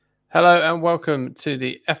Hello and welcome to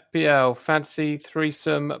the FPL Fantasy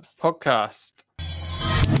Threesome podcast.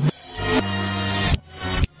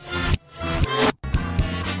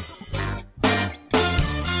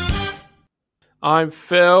 I'm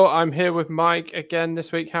Phil. I'm here with Mike again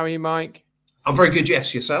this week. How are you, Mike? I'm very good,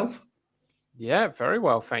 yes. Yourself? Yeah, very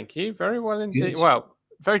well, thank you. Very well indeed. Good. Well,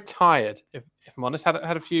 very tired, if I'm honest. Had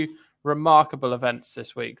a few remarkable events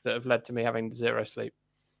this week that have led to me having zero sleep.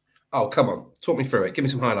 Oh, come on. Talk me through it. Give me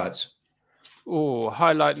some highlights. Oh,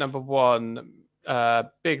 highlight number one.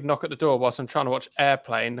 Big knock at the door whilst I'm trying to watch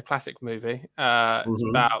Airplane, the classic movie. It's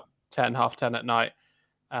about 10, half 10 at night.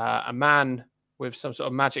 A man with some sort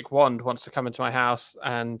of magic wand wants to come into my house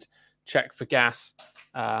and check for gas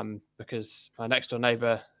because my next door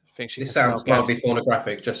neighbour thinks she This can sounds smell mildly gas.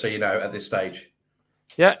 pornographic, just so you know, at this stage.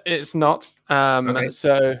 Yeah, it's not. Okay.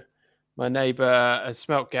 So my neighbour has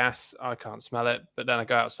smelt gas. I can't smell it, but then I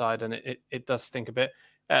go outside and it does stink a bit.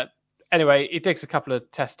 Anyway, he digs a couple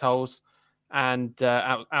of test holes and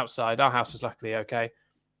outside. Our house was luckily okay.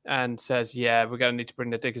 And says, yeah, we're going to need to bring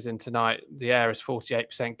the diggers in tonight. The air is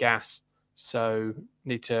 48% gas, so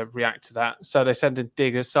need to react to that. So they send in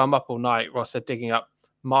diggers. So I'm up all night whilst they're digging up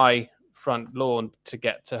my front lawn to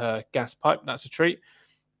get to her gas pipe. That's a treat.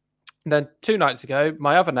 And then 2 nights ago,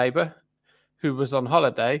 my other neighbour, who was on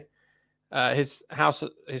holiday, his house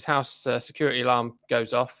security alarm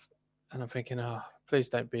goes off. And I'm thinking, oh, please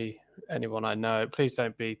don't be anyone I know. Please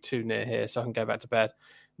don't be too near here so I can go back to bed.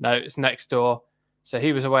 No, it's next door. So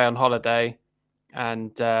he was away on holiday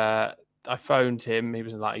and I phoned him. He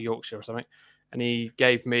was in like Yorkshire or something. And he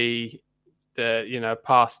gave me the,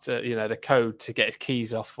 the code to get his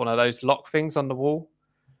keys off one of those lock things on the wall.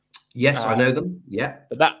 Yes, I know them. Yeah.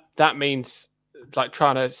 But that means like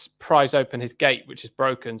trying to prise open his gate, which is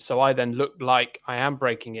broken. So I then look like I am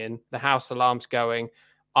breaking in. The house alarm's going.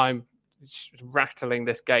 I'm rattling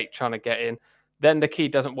this gate trying to get in. Then the key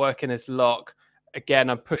doesn't work in his lock. Again,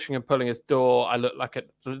 I'm pushing and pulling his door. I look like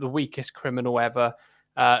the weakest criminal ever.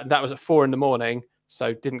 That was at 4 a.m,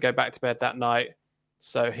 so didn't go back to bed that night.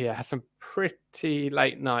 So yeah, had some pretty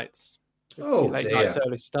late nights. Nights,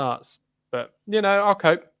 early starts. But I'll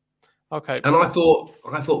cope. And I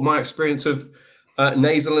thought my experience of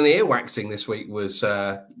nasal and ear waxing this week was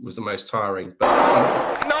the most tiring. But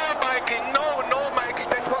no, Mikey,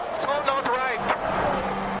 that was so not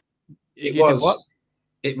right. It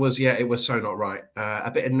was so not right.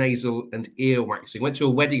 A bit of nasal and ear waxing. Went to a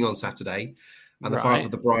wedding on Saturday, and the father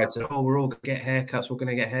of the bride said, "Oh, we're all going to get haircuts. We're going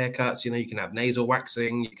to get haircuts. You can have nasal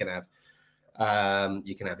waxing. You can have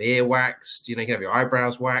ear waxed. You can have your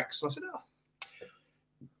eyebrows waxed." And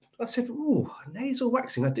I said, "Oh, nasal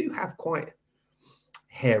waxing. I do have quite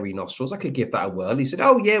hairy nostrils. I could give that a whirl." He said,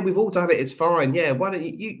 "Oh yeah, we've all done it. It's fine. Yeah, why don't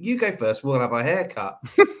you go first? We'll have our haircut."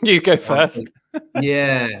 You go first.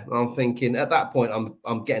 Yeah, I'm thinking at that point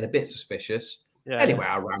I'm getting a bit suspicious. Yeah, anyway,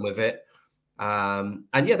 I ran with it, and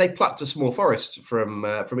yeah, they plucked a small forest from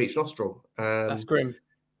each nostril. That's grim.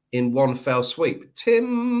 In one fell sweep.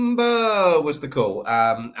 Timber was the call,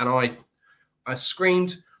 and I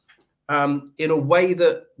screamed in a way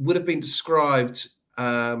that would have been described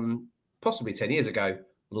possibly 10 years ago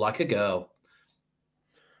like a girl.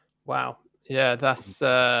 Wow. Yeah, that's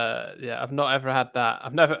I've not ever had that.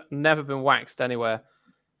 I've never been waxed anywhere.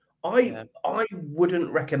 I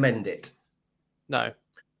wouldn't recommend it. No.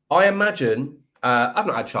 I imagine I've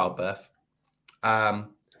not had childbirth,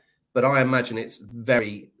 but I imagine it's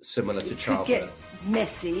very similar to childbirth. Get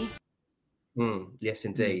messy. Yes,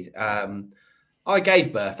 indeed. I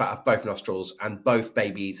gave birth out of both nostrils, and both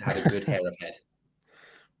babies had a good hair of head.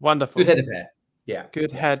 Wonderful. Good head of hair. Yeah.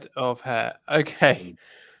 Good head of hair. Okay.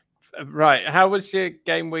 Right. How was your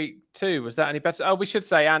game week 2? Was that any better? Oh, we should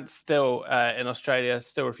say Ant's still in Australia,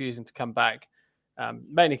 still refusing to come back,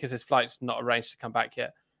 mainly because his flight's not arranged to come back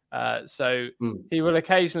yet. So he will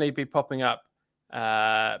occasionally be popping up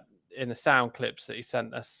in the sound clips that he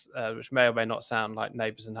sent us, which may or may not sound like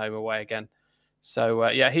Neighbours and Home Away again. So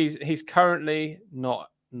he's currently not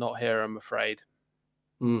here, I'm afraid.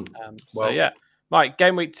 Yeah, Mike,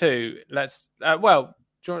 game week 2. Let's do you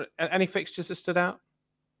want any fixtures that stood out?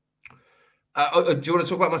 Do you want to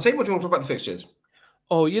talk about my team, or do you want to talk about the fixtures?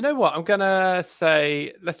 Oh, you know what? I'm gonna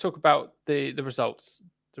say let's talk about the results.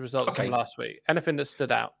 The results from last week. Anything that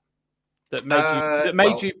stood out that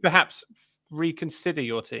made you perhaps reconsider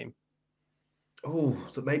your team? Oh,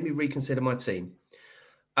 that made me reconsider my team.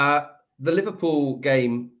 The Liverpool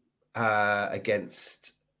game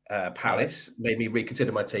against Palace made me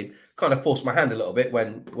reconsider my team. Kind of forced my hand a little bit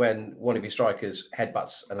when one of your strikers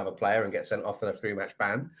headbutts another player and gets sent off in a 3-match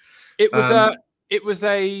ban. It was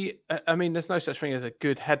I mean, there's no such thing as a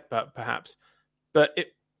good headbutt, perhaps, but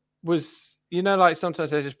was, like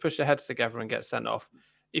sometimes they just push their heads together and get sent off.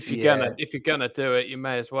 If you're gonna do it, you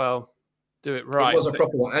may as well do it right. It was a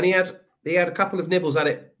proper one, and he had a couple of nibbles at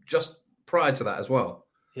it just prior to that as well.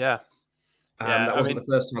 Yeah, that wasn't the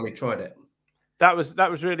first time he tried it. That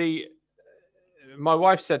was really. My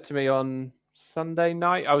wife said to me on Sunday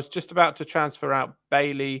night, I was just about to transfer out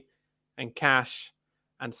Bailey and Cash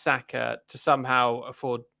and Saka to somehow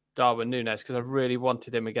afford Darwin Núñez because I really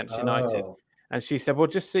wanted him against United. And she said, well,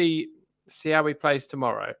 just see how he plays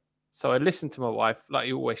tomorrow. So I listened to my wife, like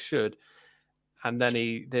you always should. And then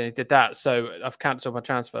he did that. So I've cancelled my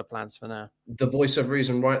transfer plans for now. The voice of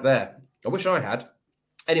reason right there. I wish I had.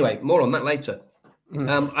 Anyway, more on that later.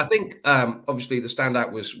 I think, obviously, the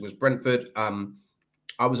standout was Brentford.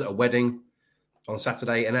 I was at a wedding on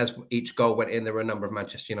Saturday, and as each goal went in, there were a number of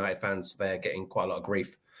Manchester United fans there getting quite a lot of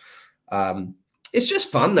grief. It's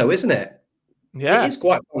just fun, though, isn't it? Yeah. It is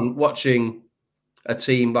quite fun watching a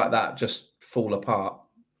team like that just fall apart.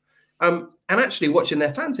 And actually watching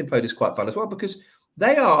their fans implode is quite fun as well, because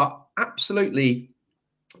they are absolutely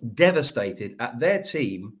devastated at their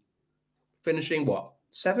team finishing,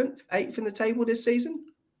 7th, 8th in the table this season?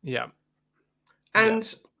 Yeah.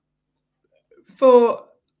 And for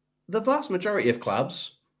the vast majority of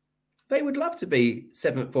clubs, they would love to be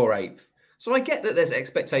 7th or 8th. So I get that there's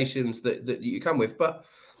expectations that you come with, but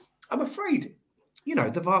I'm afraid,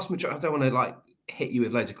 the vast majority, I don't want to hit you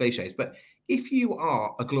with loads of cliches, but if you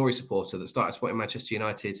are a Glory supporter that started supporting Manchester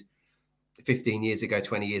United 15 years ago,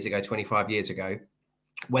 20 years ago, 25 years ago,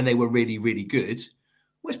 when they were really, really good,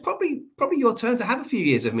 well, it's probably your turn to have a few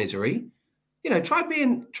years of misery. Try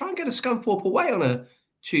and get a Scunthorpe away on a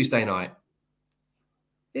Tuesday night.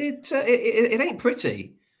 It ain't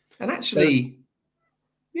pretty. And actually,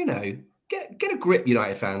 get a grip,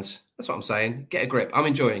 United fans. That's what I'm saying. Get a grip. I'm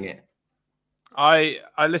enjoying it. I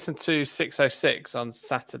listened to 606 on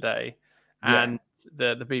Saturday, and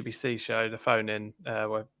the BBC show, the phone in,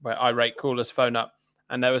 where irate callers phone up,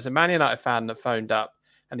 and there was a Man United fan that phoned up,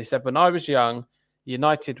 and he said, when I was young,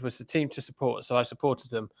 United was the team to support, so I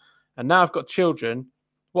supported them. And now I've got children.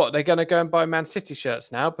 What, they're going to go and buy Man City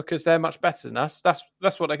shirts now because they're much better than us? That's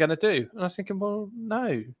what they're going to do. And I was thinking, well,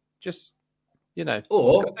 no, just,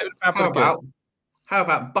 Or how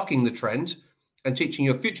about bucking the trend and teaching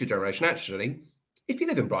your future generation, actually, if you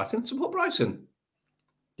live in Brighton, support Brighton.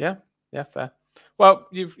 Yeah, fair. Well,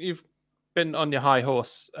 you've been on your high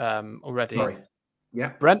horse already. Sorry.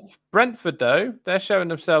 Yeah. Brentford, though, they're showing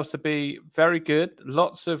themselves to be very good.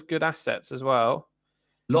 Lots of good assets as well.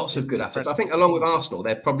 Lots of good assets. I think along with Arsenal,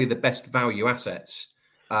 they're probably the best value assets,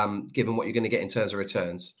 given what you're going to get in terms of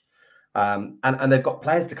returns. And they've got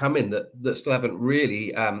players to come in that still haven't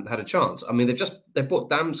really had a chance. I mean, they've bought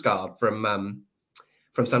Damsgaard from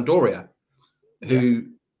Sampdoria,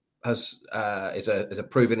 who is a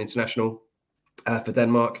proven international for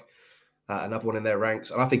Denmark, another one in their ranks.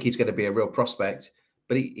 And I think he's going to be a real prospect.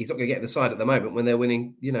 But he's not going to get in the side at the moment when they're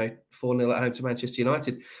winning, 4-0 at home to Manchester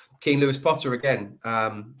United. Keane Lewis Potter again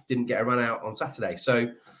didn't get a run out on Saturday.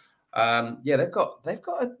 So they've got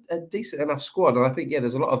a decent enough squad, and I think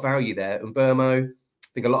there's a lot of value there. And Burmo, I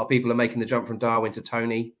think a lot of people are making the jump from Darwin to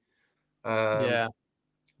Tony. They've got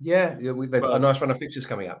a nice run of fixtures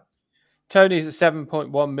coming up. Tony's at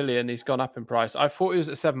 7.1 million. He's gone up in price. I thought he was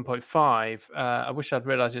at 7.5. I wish I'd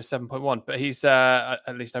realised he was 7.1, but he's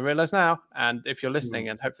at least I realise now. And if you're listening,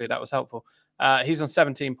 and hopefully that was helpful, he's on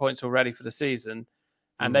 17 points already for the season,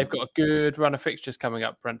 and they've got a good run of fixtures coming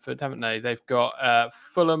up. Brentford, haven't they? They've got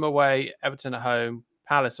Fulham away, Everton at home,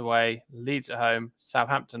 Palace away, Leeds at home,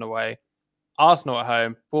 Southampton away, Arsenal at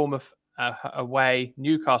home, Bournemouth away,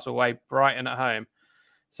 Newcastle away, Brighton at home.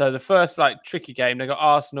 So the first tricky game, they got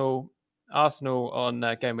Arsenal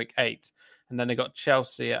on game week 8, and then they got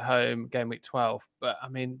Chelsea at home game week 12. But I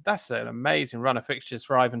mean, that's an amazing run of fixtures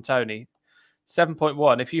for Ivan Toney.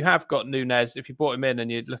 7.1. If you have got Núñez, if you bought him in and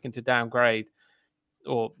you're looking to downgrade,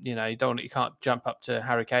 or you can't jump up to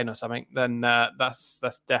Harry Kane or something, then that's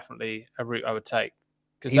definitely a route I would take.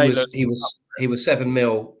 Because he was 7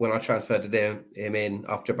 mil when I transferred him in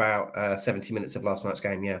after about 70 minutes of last night's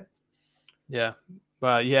game. Yeah.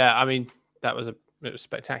 Well, yeah. I mean, it was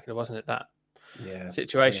spectacular, wasn't it, that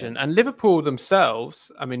situation? And Liverpool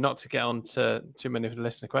themselves, I mean, not to get on to too many of the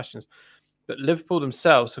listener questions, but Liverpool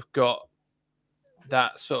themselves have got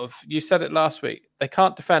that sort of, you said it last week, they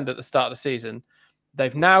can't defend at the start of the season.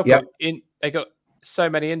 They've now got so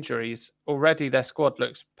many injuries already. Their squad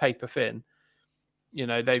looks paper thin.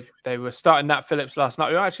 They were starting Nat Phillips last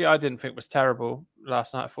night, who actually I didn't think was terrible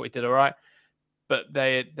last night. I thought he did all right, but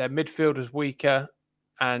their midfield was weaker.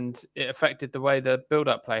 and it affected the way the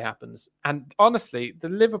build-up play happens. And honestly, the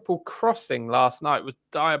Liverpool crossing last night was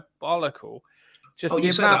diabolical. Just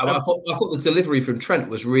you said that. I thought the delivery from Trent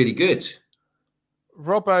was really good.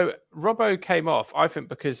 Robbo came off, I think,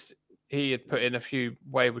 because he had put in a few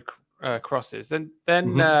wayward crosses. Then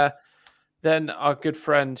our good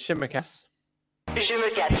friend Shimikas.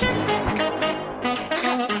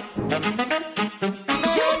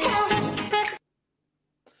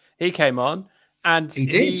 He came on and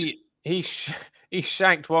he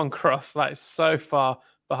shanked one cross like so far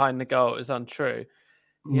behind the goal. It was untrue.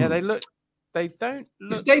 Yeah, they don't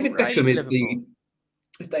look. If David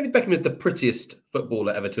Beckham is the prettiest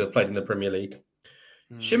footballer ever to have played in the Premier League,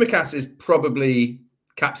 Shimikas is probably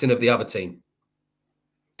captain of the other team.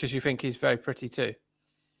 Because you think he's very pretty too?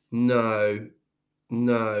 No,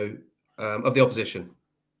 of the opposition.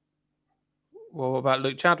 Well, what about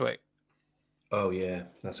Luke Chadwick? Oh yeah,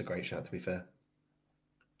 that's a great shout. To be fair.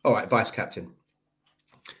 All right, vice captain.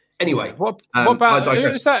 Anyway, what about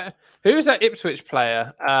who's that? Who's that Ipswich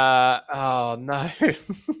player? Oh no.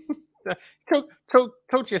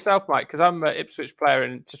 talk to yourself, Mike, because I'm an Ipswich player,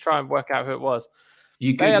 and to try and work out who it was.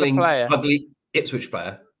 You googling ugly Ipswich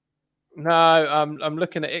player? No, I'm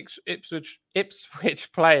looking at Ipswich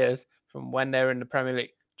players from when they were in the Premier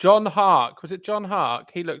League. John Hark, was it John Hark?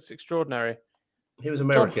 He looks extraordinary. He was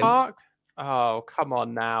American. John Hark? Oh, come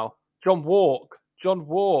on now. John Walk.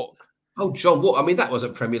 Oh, John Walk. I mean, that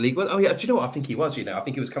wasn't Premier League. Oh, yeah. Do you know what? I think he was, I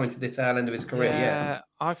think he was coming to the tail end of his career. Yeah.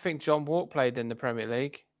 I think John Walk played in the Premier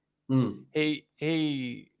League. Mm.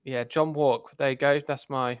 John Walk. There you go. That's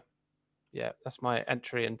my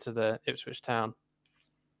entry into the Ipswich Town.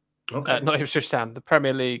 Okay. Not Ipswich Town, the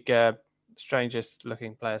Premier League strangest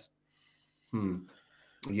looking players.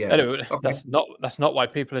 Yeah. Anyway, that's not why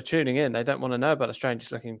people are tuning in. They don't want to know about the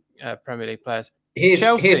strangest looking Premier League players. Here's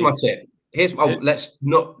my tip.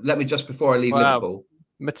 Let me just before I leave Liverpool.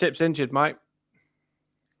 My tip's injured, Mike.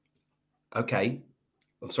 Okay.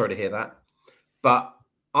 I'm sorry to hear that. But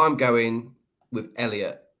I'm going with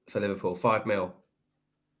Elliott for Liverpool, 5 mil.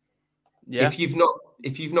 Yeah. If you've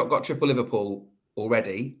not got triple Liverpool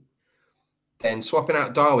already, then swapping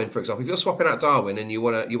out Darwin, for example. If you're swapping out Darwin and you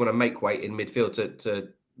want to make weight in midfield to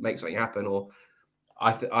make something happen, or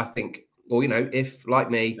I think, or if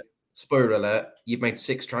like me, spoiler alert, you've made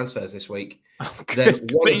 6 transfers this week. Then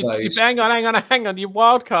one of those. Hang on. You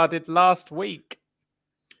wildcarded last week.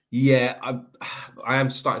 Yeah, I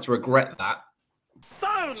am starting to regret that.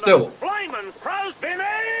 Still,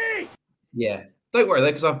 yeah. Don't worry though,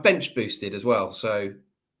 because I've bench boosted as well, so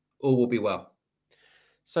all will be well.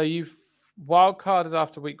 So you've wildcarded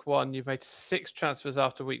after week 1. You've made 6 transfers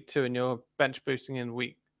after week 2, and you're bench boosting in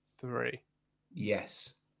week 3.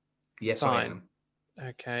 Yes, fine. I am.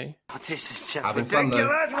 Okay. This is just having fun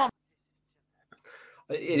though.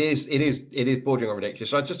 It is bordering on ridiculous.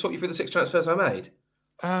 So I just talk you through the 6 transfers I made.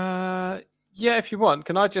 Yeah, if you want.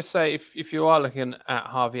 Can I just say, if you are looking at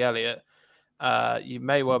Harvey Elliott, you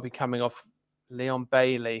may well be coming off Leon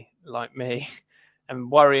Bailey like me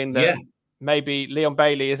and worrying that maybe Leon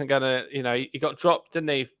Bailey isn't going to, he got dropped, didn't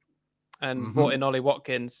he? And brought in Ollie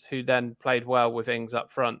Watkins, who then played well with Ings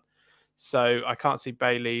up front. So I can't see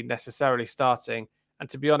Bailey necessarily starting. And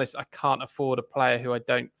to be honest, I can't afford a player who I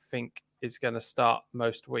don't think is going to start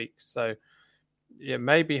most weeks. So yeah,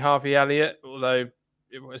 maybe Harvey Elliott, although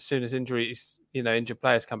as soon as injured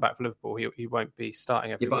players come back for Liverpool, he won't be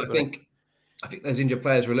starting every week. But I think those injured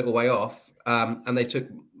players are a little way off, and they took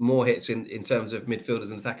more hits in terms of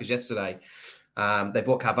midfielders and attackers yesterday. They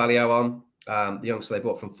brought Carvalho on, the youngster they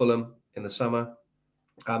brought from Fulham in the summer.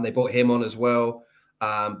 They brought him on as well.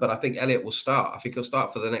 But I think Elliott will start. I think he'll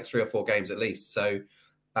start for the next 3 or 4 games at least. So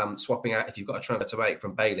swapping out, if you've got a transfer to make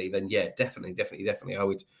from Bailey, then yeah, definitely,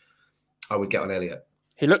 I would get on Elliott.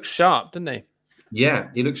 He looked sharp, didn't he? Yeah,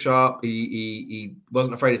 he looked sharp. He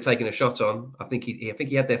wasn't afraid of taking a shot on. I think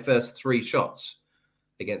he had their first 3 shots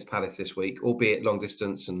against Palace this week, albeit long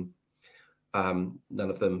distance, and none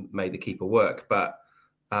of them made the keeper work. But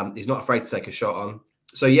he's not afraid to take a shot on.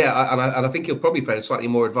 So yeah, I think he'll probably play a slightly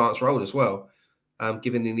more advanced role as well,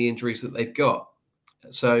 given the injuries that they've got.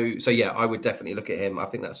 So yeah, I would definitely look at him. I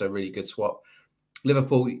think that's a really good swap.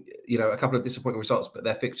 Liverpool, a couple of disappointing results, but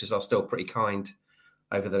their fixtures are still pretty kind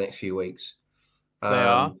over the next few weeks. They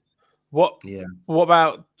are. What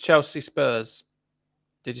about Chelsea Spurs?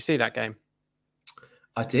 Did you see that game?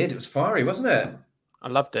 I did. It was fiery, wasn't it? I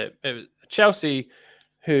loved it. It was Chelsea,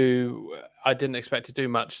 who I didn't expect to do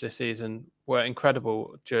much this season, were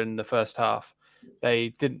incredible during the first half. They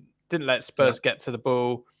didn't let Spurs get to the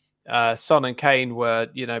ball. Son and Kane were,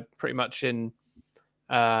 pretty much in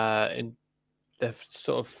the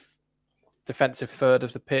sort of defensive third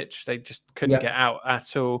of the pitch. They just couldn't get out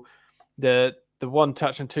at all. The one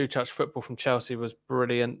touch and two touch football from Chelsea was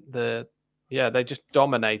brilliant. They just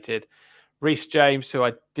dominated. Reece James, who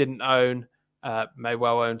I didn't own, may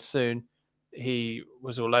well own soon. He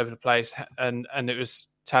was all over the place, and it was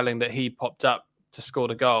telling that he popped up to score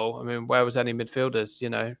the goal. I mean, where was any midfielders?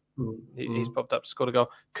 He's popped up to score the goal.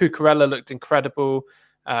 Cucurella looked incredible,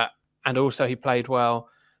 and also he played well.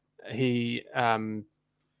 He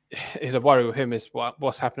is a worry with him is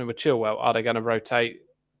what's happening with Chilwell. Are they going to rotate?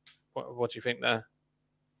 What do you think there?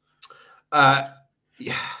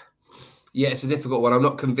 Yeah, it's a difficult one. I'm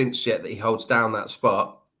not convinced yet that he holds down that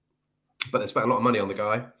spot, but they spent a lot of money on the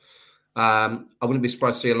guy. I wouldn't be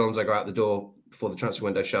surprised to see Alonso go out the door before the transfer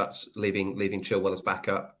window shuts, leaving Chilwell as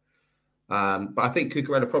backup. But I think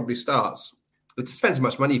Cucurella probably starts. It depends how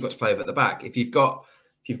much money you've got to play with at the back. If you've got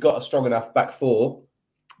a strong enough back four,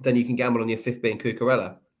 then you can gamble on your fifth being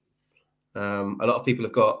Cucurella. A lot of people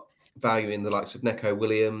have got value in the likes of Neco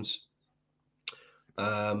Williams.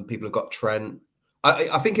 People have got Trent.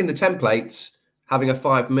 I think in the templates, having a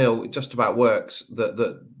 5 mil just about works.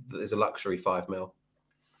 That is a luxury 5 mil.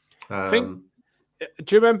 Do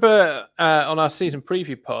you remember on our season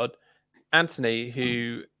preview pod, Anthony,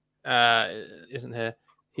 who isn't here,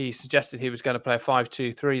 he suggested he was going to play a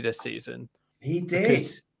 5-2-3 this season. He did.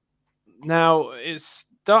 Now it's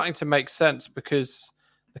starting to make sense because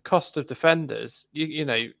the cost of defenders,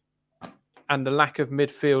 and the lack of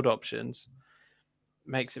midfield options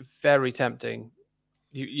makes it very tempting.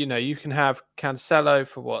 You can have Cancelo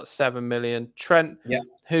for 7 million, Trent,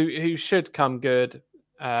 who should come good,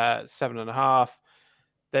 7.5.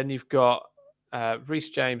 Then you've got Reece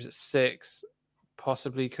James at 6,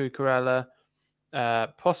 possibly Cucurella,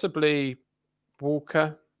 possibly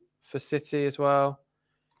Walker for City as well.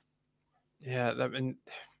 Yeah, I mean,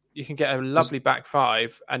 you can get a lovely back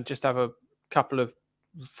five and just have a couple of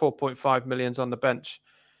 4.5 millions on the bench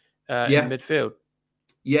in midfield.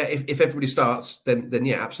 Yeah, if everybody starts, then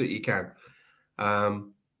yeah, absolutely you can.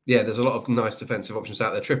 There's a lot of nice defensive options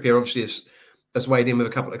out there. Trippier obviously has weighed in with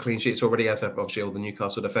a couple of clean sheets already, as have obviously all the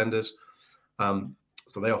Newcastle defenders.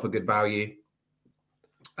 So they offer good value.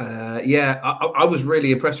 I was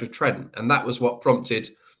really impressed with Trent, and that was what prompted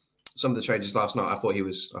some of the changes last night. I thought he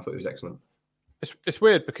was excellent. It's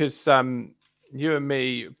weird because you and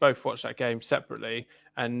me both watched that game separately,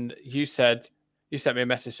 and you sent me a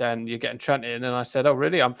message saying you're getting Trent in, and I said, "Oh,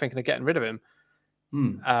 really? I'm thinking of getting rid of him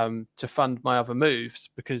to fund my other moves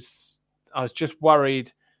because I was just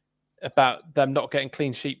worried about them not getting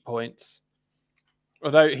clean sheet points.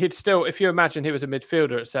 Although he'd still, if you imagine he was a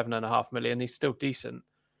midfielder at 7.5 million, he's still decent.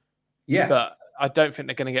 Yeah, but I don't think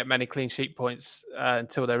they're going to get many clean sheet points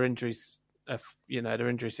until their injuries, their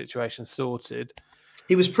injury situation sorted.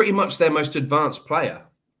 He was pretty much their most advanced player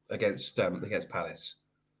against Palace.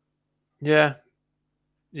 Yeah.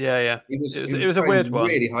 It was a weird one.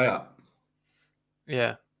 Really high up.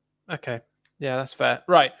 Yeah. Okay. Yeah, that's fair.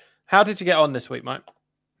 Right. How did you get on this week, Mike?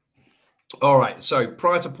 All right. So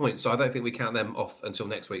prior to points, so I don't think we count them off until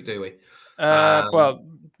next week, do we? Because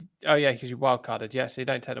you wildcarded, so you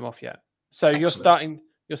don't take them off yet. So excellent.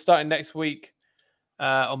 You're starting next week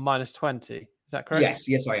on -20. Is that correct?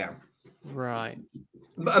 Yes, I am. Right.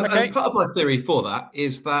 And part of my theory for that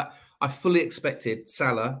is that I fully expected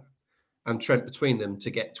Salah and Trent between them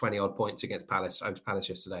to get 20-odd points against Palace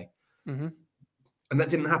yesterday. Mm-hmm. And that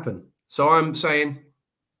didn't happen. So I'm saying,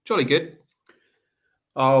 jolly good.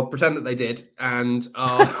 I'll pretend that they did, and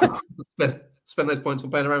I'll spend those points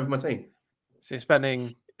on playing around with my team. So you're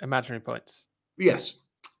spending imaginary points? Yes.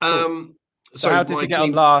 Cool. So how did you get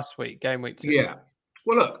on last week, game week 2? Yeah.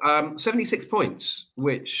 Well, look, 76 points,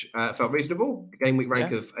 which felt reasonable. Game week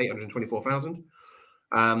rank of 824,000.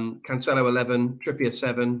 Cancelo 11, Trippier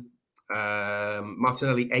 7,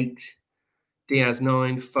 Martinelli 8, Diaz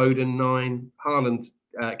 9, Foden 9, Haaland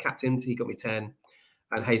captained, he got me 10,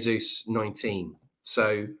 and Jesus 19.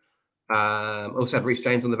 So also had Reece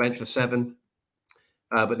James on the bench for 7,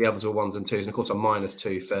 but the others were 1s and 2s, and of course I'm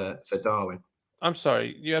 -2 for Darwin. I'm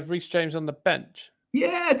sorry, you had Reece James on the bench?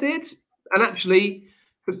 Yeah, I did. And actually,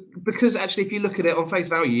 because if you look at it on face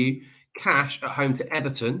value, Cash at home to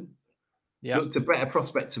Everton looked a better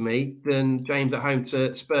prospect to me than James at home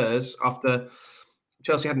to Spurs after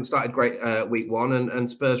Chelsea hadn't started great week 1 and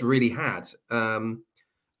Spurs really had. And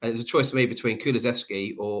it was a choice for me between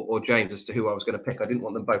Kulusevski or James as to who I was going to pick. I didn't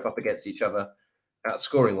want them both up against each other,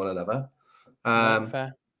 outscoring one another.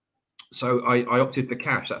 Fair. So I opted for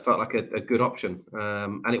Cash. That felt like a good option,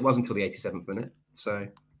 and it was until the 87th minute. So,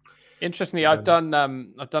 interestingly, I've done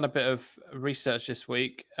a bit of research this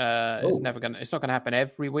week. It's not going to happen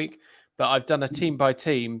every week, but I've done a team by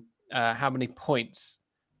team how many points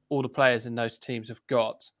all the players in those teams have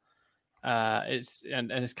got.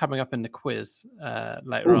 It's coming up in the quiz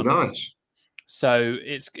later on. Nice. So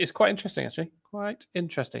it's quite interesting, actually. Quite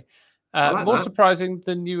interesting. Like more that. surprising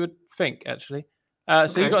than you would think, actually.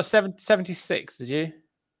 So you got 76, did you?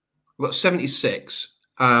 We've got 76.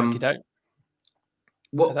 You don't.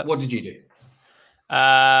 What did you do?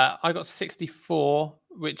 I got 64,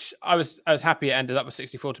 which I was happy it ended up with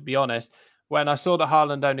 64, to be honest. When I saw that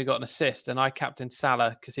Haaland only got an assist and I captained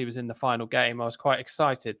Salah because he was in the final game, I was quite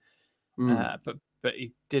excited. But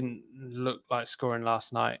he didn't look like scoring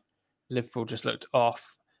last night. Liverpool just looked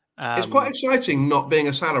off. It's quite exciting not being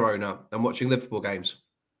a Salah owner and watching Liverpool games.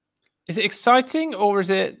 Is it exciting or is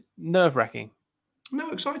it nerve-wracking?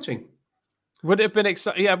 No, exciting. Would it have been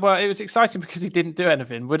exciting? Yeah, well, it was exciting because he didn't do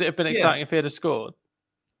anything. Would it have been exciting if he had scored?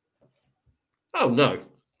 Oh, no.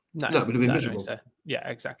 No, it would have been miserable. So. Yeah,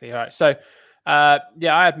 exactly. All right. So, I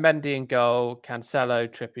had Mendy in goal. Cancelo,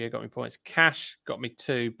 Trippier got me points. Cash got me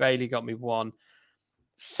 2. Bailey got me 1.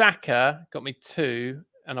 Saka got me 2,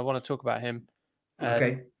 and I want to talk about him.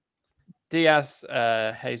 Okay. Diaz,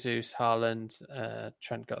 Jesus, Haaland,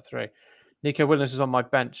 Trent got 3. Nico Williams was on my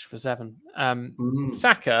bench for 7.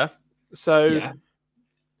 Saka. So,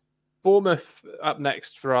 Bournemouth up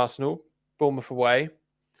next for Arsenal. Bournemouth away.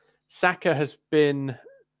 Saka has been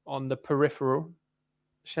on the peripheral,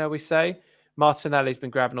 shall we say. Martinelli's been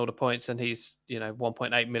grabbing all the points and he's,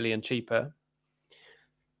 1.8 million cheaper.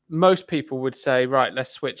 Most people would say, right,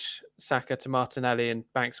 let's switch Saka to Martinelli and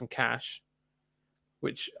bank some cash,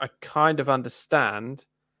 which I kind of understand.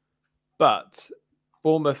 But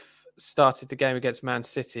Bournemouth started the game against Man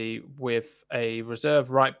City with a reserve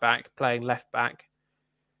right back playing left back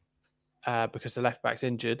because the left back's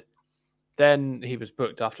injured. Then he was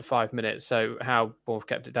booked after 5 minutes. So how Bournemouth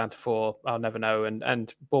kept it down to 4, I'll never know.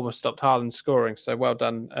 And Bournemouth stopped Haaland scoring. So well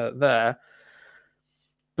done there.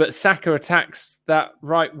 But Saka attacks that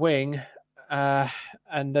right wing,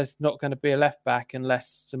 and there's not going to be a left back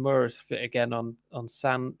unless Zamura's fit again on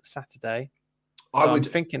Saturday. So I'm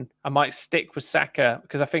thinking I might stick with Saka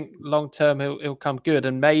because I think long term he'll come good.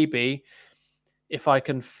 And maybe if I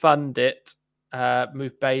can fund it,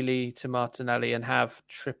 move Bailey to Martinelli and have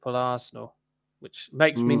triple Arsenal, which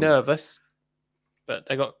makes me nervous, but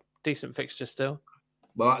they got decent fixtures still.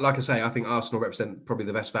 Well, like I say, I think Arsenal represent probably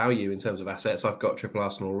the best value in terms of assets. I've got triple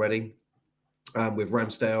Arsenal already with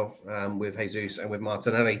Ramsdale, with Jesus and with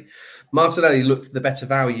Martinelli. Martinelli looked the better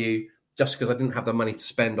value just because I didn't have the money to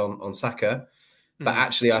spend on Saka. But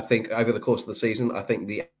actually, I think over the course of the season, I think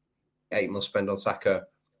the 8 mil spend on Saka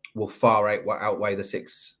will far outweigh the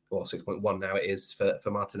 6.1 now it is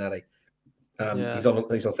for Martinelli. He's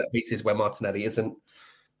on set pieces where Martinelli isn't.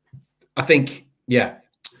 I think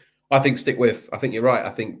stick with. I think you're right.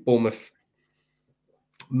 I think Bournemouth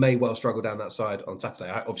may well struggle down that side on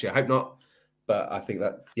Saturday. Obviously, I hope not, but I think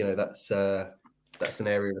that that's an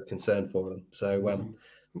area of concern for them. So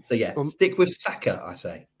stick with Saka. I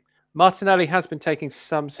say Martinelli has been taking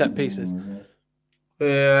some set pieces.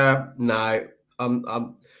 No,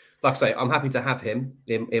 I'm like I say, I'm happy to have him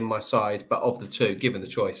in my side, but of the two, given the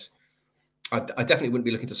choice, I definitely wouldn't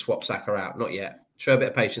be looking to swap Saka out. Not yet. Show a bit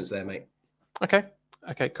of patience there, mate. Okay,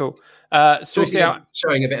 cool. So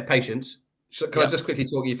showing a bit of patience. Can I just quickly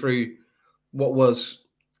talk you through what was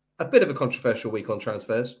a bit of a controversial week on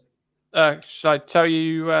transfers? Should I tell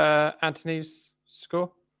you Anthony's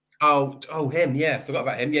score? Oh, him. Yeah, forgot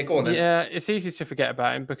about him. Yeah, go on then. Yeah, it's easy to forget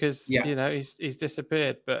about him because he's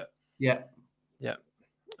disappeared. But yeah.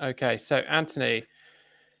 Okay, so Anthony,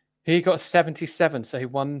 he got 77, so he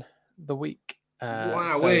won the week.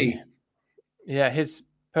 Wow. His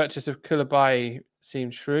purchase of Koulibaly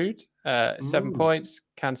seemed shrewd. 7 points.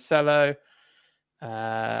 Cancelo,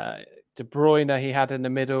 De Bruyne he had in the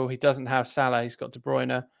middle. He doesn't have Salah. He's got De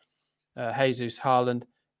Bruyne, Jesus, Haaland.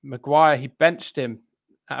 Maguire, he benched him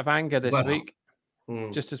out of anger this week,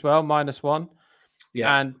 just as well, -1.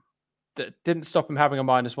 Yeah. And that didn't stop him having a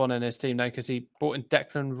 -1 in his team, though, because he brought in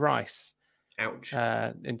Declan Rice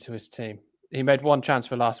into his team. He made one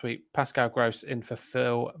transfer last week. Pascal Gross in for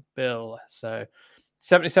Phil Bill. So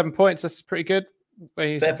 77 points. That's pretty good.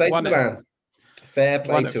 Fair play to the man. Fair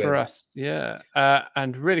play to him. For us. Yeah.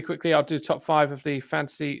 And really quickly, I'll do top 5 of the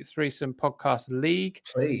Fantasy Threesome Podcast League.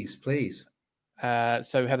 Please.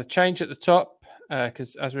 So we had a change at the top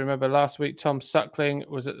because, as we remember last week, Tom Suckling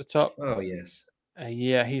was at the top. Oh, yes.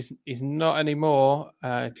 He's not anymore.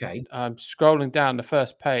 Okay. I'm scrolling down the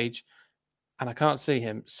first page and I can't see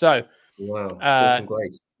him. So, wow. From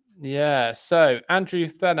grace. Yeah. So, Andrew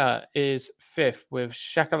Thenner is 5th with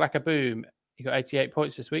Shakalaka Boom. He got 88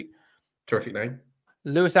 points this week. Terrific name.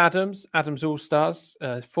 Lewis Adams All-Stars,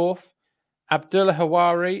 4th. Abdullah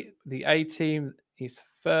Hawari, the A team, he's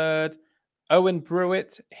 3rd. Owen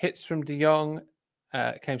Brewitt, hits from De Jong,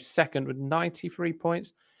 came 2nd with 93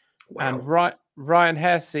 points. Wow. And Ryan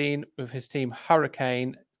Haresine with his team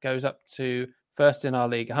Hurricane goes up to 1st in our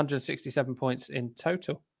league, 167 points in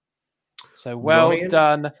total. So well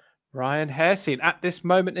done, Ryan Haresine. At this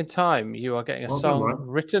moment in time, you are getting a song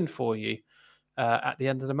written for you at the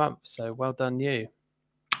end of the month. So well done, you.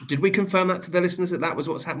 Did we confirm that to the listeners that was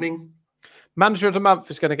what's happening? Manager of the month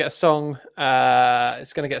is going to get a song.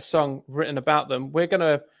 It's going to get a song written about them. We're going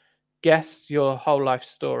to guess your whole life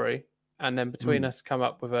story, and then between us, come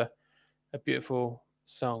up with a beautiful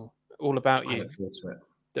song all about you. I look forward to it.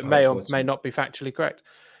 That may or may not be factually correct.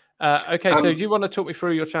 Okay, so do you want to talk me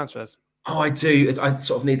through your transfers? Oh, I do. I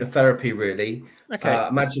sort of need the therapy, really. Okay.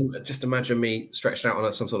 Imagine me stretched out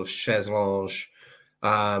on some sort of chaise lounge,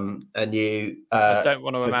 and you. I don't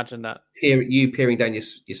want to imagine that. You peering down your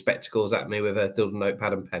spectacles at me with a little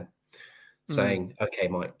notepad and pen, saying, "Okay,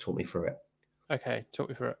 Mike, talk me through it." Okay, talk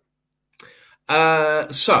me through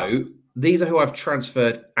it. So these are who I've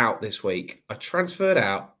transferred out this week. I transferred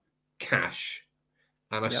out Cash,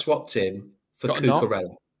 and I swapped him for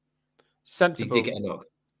Cucurella. Sensible. He did get a knock.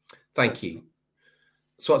 Thank you.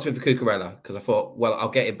 Swapped him for Cucurella because I thought, well, I'll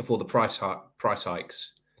get it before the price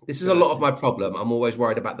hikes. This is a lot of my problem. I'm always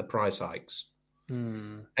worried about the price hikes.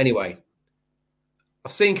 Anyway,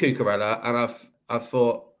 I've seen Cucurella and I've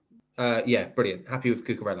thought, brilliant. Happy with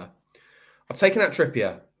Cucurella. I've taken out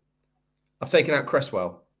Trippier. I've taken out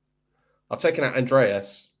Cresswell. I've taken out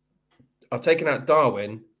Andreas. I've taken out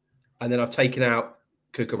Darwin. And then I've taken out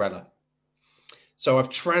Cucurella. So I've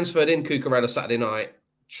transferred in Cucurella Saturday night,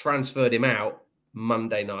 transferred him out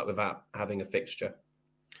Monday night without having a fixture.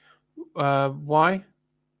 Why?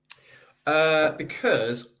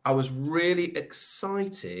 Because I was really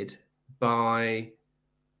excited by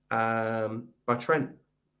Trent,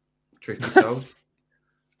 truth be told.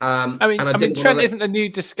 Trent isn't a new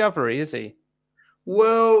discovery, is he?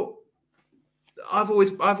 Well, I've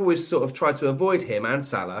always sort of tried to avoid him and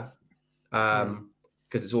Salah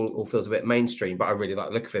because it's all feels a bit mainstream. But I really like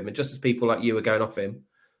the look of him, and just as people like you are going off him,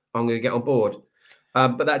 I'm going to get on board.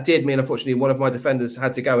 But that did mean, unfortunately, one of my defenders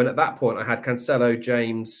had to go, and at that point, I had Cancelo,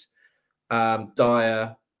 James,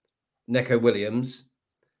 Dyer, Neco Williams,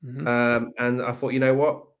 and I thought, you know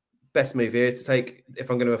what, best move here is to take, if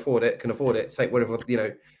I'm going to afford it, take whatever,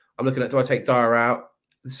 I'm looking at, do I take Dyer out?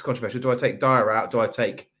 This is controversial. Do I take Dyer out? Do I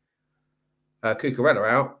take Cucurella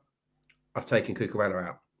out? I've taken Cucurella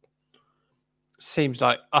out. Seems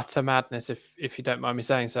like utter madness, if you don't mind me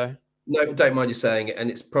saying so. No, don't mind you saying it, and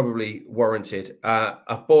it's probably warranted.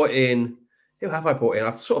 I've bought in. Who have I bought in?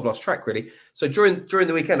 I've sort of lost track, really. So during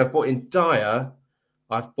the weekend, I've bought in Dyer.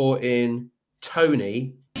 I've bought in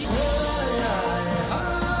Tony.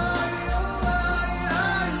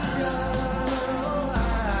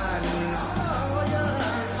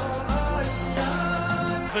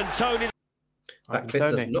 Tony. That clip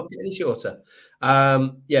does not get any shorter.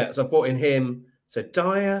 So I've bought in him. So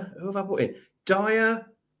Dyer. Who have I bought in? Dyer,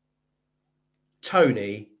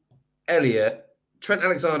 Tony, Elliott, Trent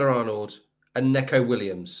Alexander-Arnold, and Neco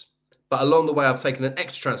Williams. But along the way, I've taken an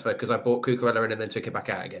extra transfer because I bought Cucurella in and then took it back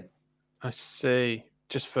out again. I see.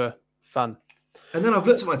 Just for fun. And then I've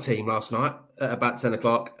looked at my team last night at about 10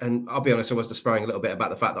 o'clock, and I'll be honest, I was despairing a little bit about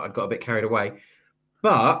the fact that I'd got a bit carried away.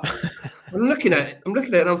 But I'm looking at it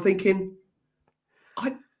and I'm thinking,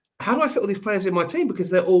 how do I fit all these players in my team? Because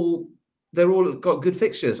they're all got good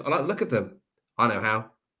fixtures. I like to look at them. I know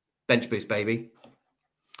how. Bench boost, baby.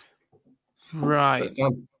 Right. So it's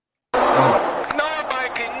done. No,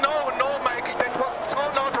 Michael, that was so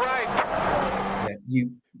not right. Yeah,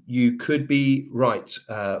 you could be right,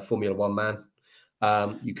 Formula One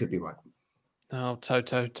man. You could be right. Oh,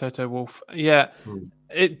 Toto Wolff. Yeah.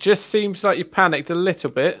 It just seems like you've panicked a little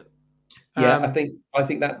bit. Yeah, I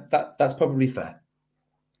think that's probably fair.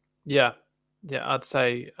 Yeah. Yeah, I'd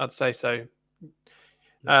say so.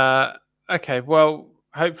 Okay, well,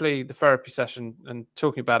 hopefully the therapy session and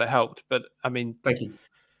talking about it helped. But I mean, thank you.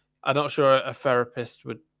 I'm not sure a therapist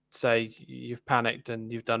would say you've panicked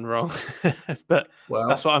and you've done wrong, but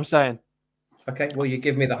that's what I'm saying. Okay, well, you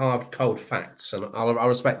give me the hard, cold facts, and I'll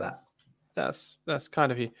respect that. That's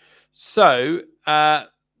kind of you. So,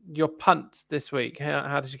 your punt this week,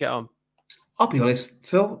 how did you get on? I'll be honest,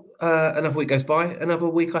 Phil. Another week goes by. Another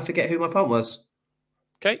week, I forget who my punt was.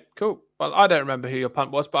 Okay, cool. Well, I don't remember who your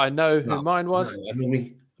punt was, but I know who mine was. No, I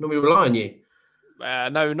normally rely on you.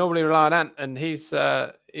 No, normally rely on Ant, and he's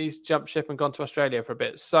jumped ship and gone to Australia for a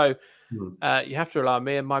bit. So You have to rely on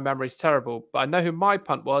me, and my memory's terrible. But I know who my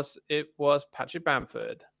punt was. It was Patrick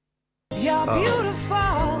Bamford. You're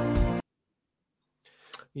beautiful.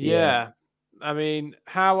 Yeah. I mean,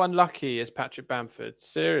 how unlucky is Patrick Bamford?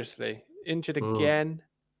 Seriously. Injured again.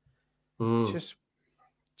 Just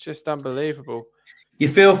unbelievable. You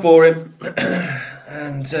feel for him.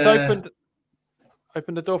 And it's opened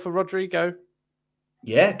the door for Rodrigo.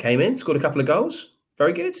 Yeah, came in, scored a couple of goals.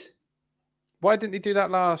 Very good. Why didn't he do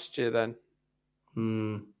that last year then?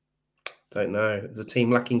 Don't know. It's a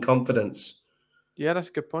team lacking confidence. Yeah, that's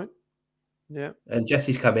a good point. Yeah. And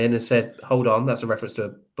Jesse's come in and said, hold on, that's a reference to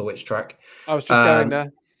a Bewitched track. I was just going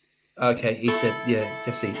there. Okay, he said, yeah,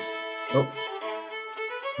 Jesse. Oh,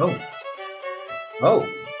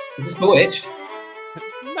 is this Bewitched?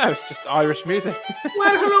 No, it's just Irish music.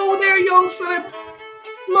 Well, hello there, young Philip.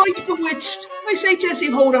 Like Bewitched. I say,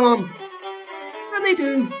 Jesse, hold on. And they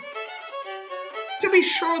do. To be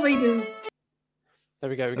sure they do. There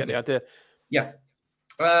we go. We get the idea. Yeah.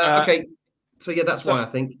 Okay. So, yeah, that's why I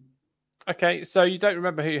think. Okay. So, you don't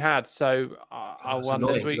remember who you had. So, I won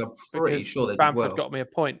this week. I'm pretty sure they did Bamford well. got me a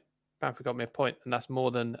point. Bamford got me a point. And that's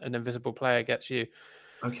more than an invisible player gets you.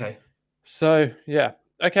 Okay. So, yeah.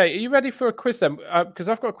 Okay. Are you ready for a quiz then? Because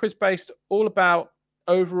I've got a quiz based all about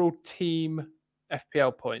overall team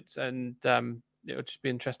FPL points. And it'll just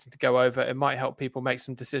be interesting to go over. It might help people make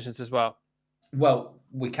some decisions as well. Well,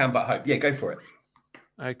 we can but hope. Yeah, go for it.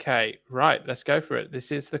 Okay, right, let's go for it. This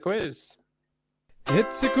is the quiz.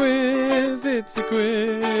 It's a quiz, it's a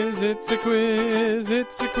quiz, it's a quiz,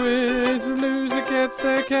 it's a quiz. The loser gets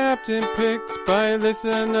their captain picked by a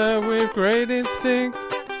listener with great instinct.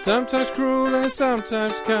 Sometimes cruel and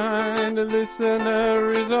sometimes kind. A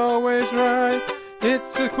listener is always right.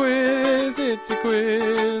 It's a quiz, it's a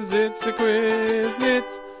quiz, it's a quiz,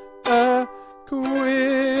 it's a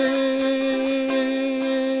quiz.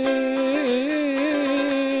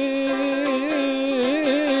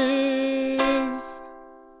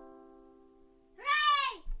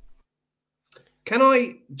 Can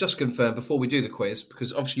I just confirm before we do the quiz,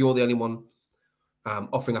 because obviously you're the only one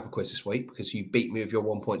offering up a quiz this week because you beat me with your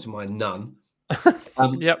 1 point to my none.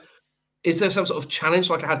 Yep. Is there some sort of challenge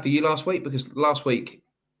like I had for you last week? Because last week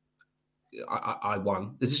I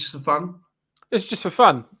won. Is this just for fun? It's just for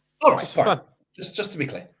fun. All right, just for fun. Just to be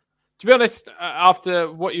clear. To be honest,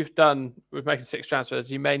 after what you've done with making 6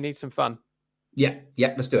 transfers, you may need some fun. Yeah,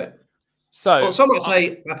 let's do it. So, some might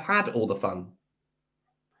say I've had all the fun.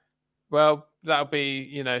 Well, that'll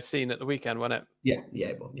be, seen at the weekend, won't it? Yeah.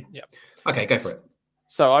 Okay, go for it.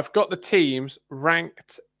 So I've got the teams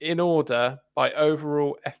ranked in order by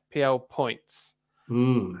overall FPL points.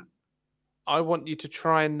 I want you to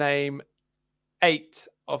try and name 8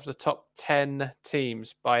 of the top 10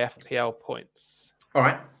 teams by FPL points. All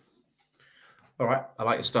right. I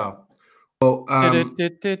like your style. Well, don't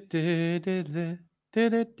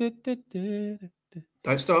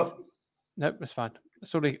stop. Nope, that's fine.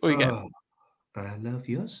 That's all you get. I love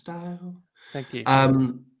your style. Thank you.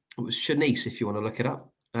 It was Shanice, if you want to look it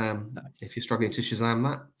up. If you're struggling to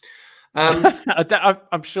Shazam that.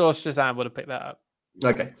 I'm sure Shazam would have picked that up.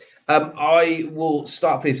 Okay. I will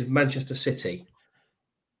start, please, with Manchester City.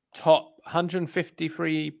 Top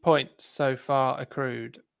 153 points so far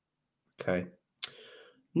accrued. Okay.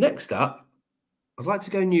 Next up, I'd like to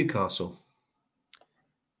go Newcastle.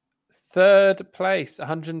 3rd place,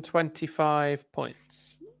 125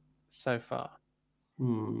 points so far.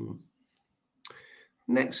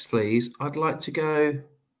 Next, please, I'd like to go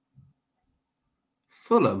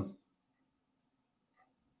Fulham.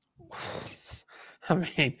 I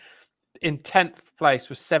mean, in 10th place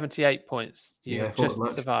with 78 points. You just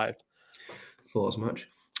survived. Thought as much.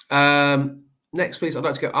 Next, please, I'd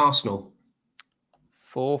like to go Arsenal.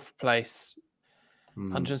 4th place.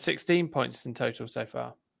 116 points in total so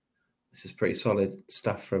far. This is pretty solid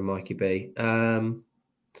stuff from Mikey B.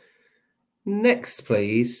 Next,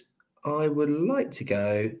 please, I would like to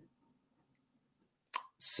go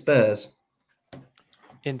Spurs.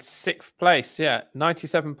 In 6th place,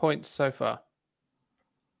 97 points so far.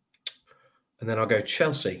 And then I'll go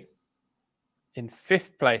Chelsea. In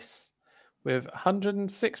 5th place with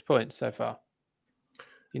 106 points so far.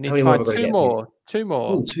 You need to find 2 more. 2 more.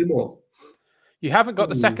 Oh, 2 more. You haven't got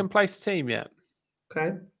the 2nd place team yet.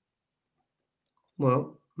 Okay.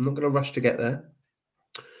 Well, I'm not going to rush to get there.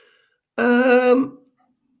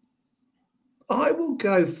 I will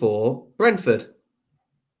go for Brentford.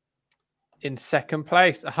 In 2nd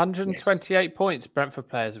place, 128 points Brentford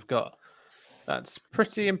players have got. That's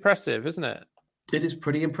pretty impressive, isn't it? It is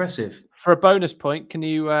pretty impressive. For a bonus point, can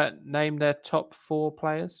you name their top 4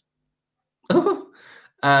 players?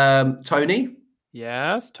 Tony.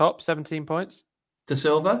 Yes, top 17 points. De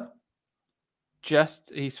Silva?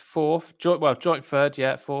 He's fourth. Joint third,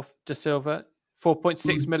 yeah, fourth. De Silva,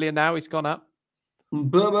 4.6 million now. He's gone up.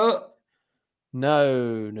 Bubba?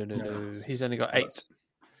 No. He's only got 8.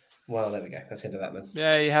 Well, there we go. That's into that then.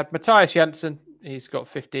 Yeah, you had Matthias Jensen. He's got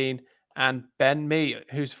 15. And Ben Mee,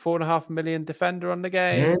 who's 4.5 million defender on the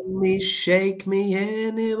game. Let me shake me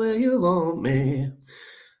anywhere you want me.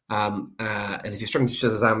 And if you're struggling to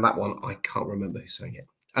Shazam that one, I can't remember who sang it.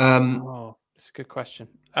 That's a good question.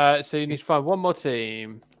 So you need to find one more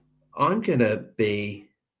team. I'm going to be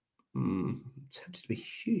tempted to be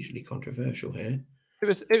hugely controversial here.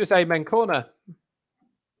 It was Amen Corner.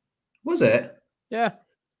 Was it? Yeah.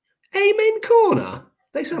 Amen Corner?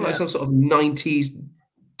 They sound like some sort of 90s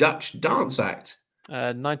Dutch dance act.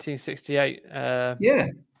 1968. Yeah.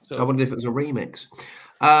 I wondered if it was a remix.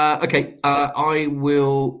 Okay. I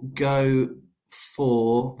will go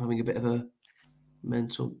for having a bit of a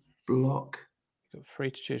mental block. Got 3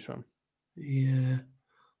 to choose from. Yeah.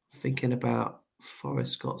 Thinking about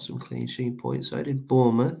Forest got some clean sheet points. So did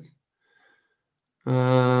Bournemouth.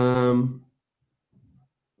 But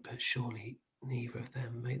surely neither of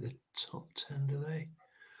them make the top 10, do they?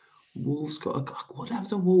 Wolves what happened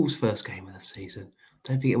to Wolves' first game of the season?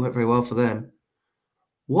 Don't think it went very well for them.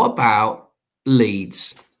 What about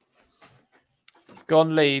Leeds? It's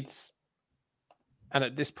gone Leeds. And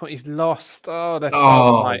at this point, he's lost. Oh, that's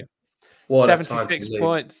 12, mate. 76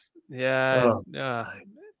 points. Yeah.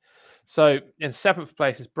 So in 7th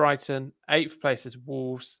place is Brighton, 8th place is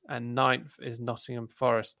Wolves, and 9th is Nottingham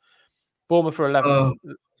Forest. Bournemouth are 11th.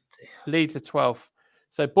 Leeds are 12th.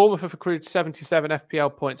 So Bournemouth have accrued 77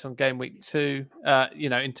 FPL points on game week 2,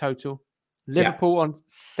 in total. Liverpool on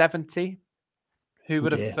 70. Who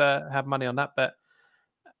would have had money on that? But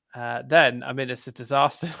then, it's a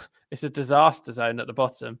disaster. It's a disaster zone at the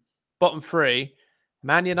bottom. Bottom 3,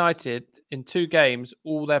 Man United, in 2 games,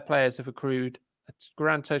 all their players have accrued a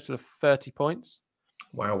grand total of 30 points.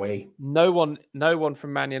 Wowee. No one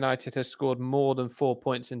from Man United has scored more than 4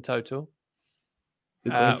 points in total.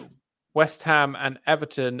 West Ham and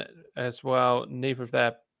Everton as well, neither of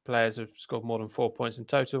their players have scored more than 4 points in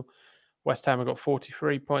total. West Ham have got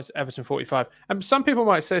 43 points, Everton 45. And some people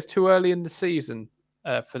might say it's too early in the season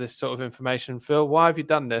for this sort of information. Phil, why have you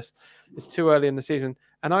done this? It's too early in the season.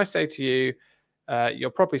 And I say to you, you're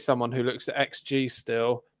probably someone who looks at XG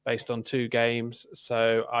still based on 2 games,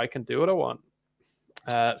 so I can do what I want.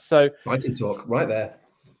 Fighting talk right there.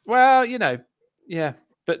 Well, yeah.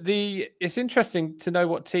 But it's interesting to know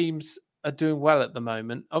what teams are doing well at the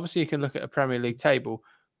moment. Obviously, you can look at a Premier League table,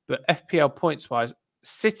 but FPL points-wise,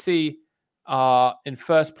 City are in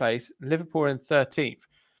 1st place, Liverpool are in 13th,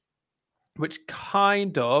 which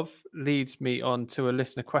kind of leads me on to a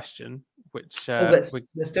listener question, which let's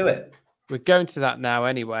do it. We're going to that now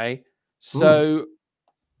anyway. So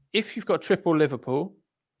if you've got triple Liverpool,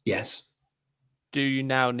 yes, do you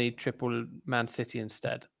now need triple Man City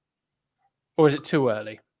instead? Or is it too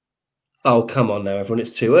early? Oh, come on now, everyone.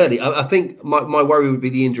 It's too early. I think my worry would be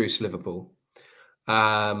the injuries to Liverpool.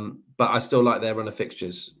 But I still like their run of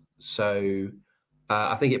fixtures. So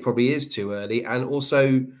I think it probably is too early. And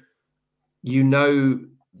also, the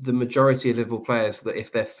majority of Liverpool players that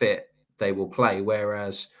if they're fit, they will play.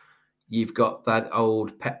 Whereas you've got that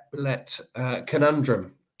old Pep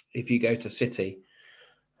conundrum if you go to City.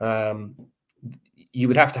 You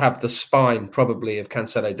would have to have the spine probably of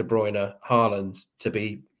Cancelo, De Bruyne, Haaland to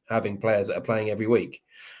be having players that are playing every week.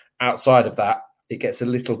 Outside of that, it gets a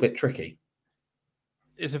little bit tricky.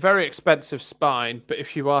 It's a very expensive spine, but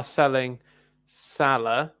if you are selling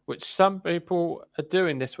Salah, which some people are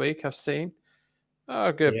doing this week, I've seen.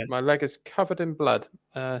 Oh, good. Yeah. My leg is covered in blood.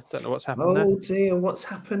 Don't know what's happened there. Oh, dear. What's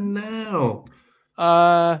happened now?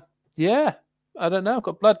 Yeah. I don't know. I've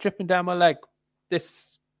got blood dripping down my leg.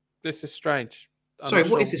 This is strange. Sorry,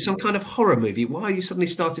 what is this? Some kind of horror movie? Why are you suddenly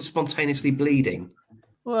started spontaneously bleeding?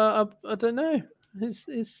 Well, I don't know.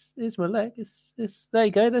 It's my leg. It's there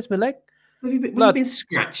you go. There's my leg. Have you been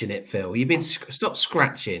scratching it, Phil? Stop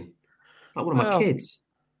scratching. Like one of my kids.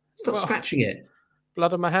 Stop scratching it.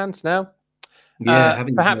 Blood on my hands now. Yeah,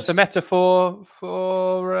 perhaps a metaphor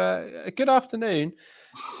for a good afternoon.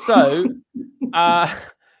 So,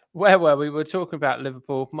 where were we? We were talking about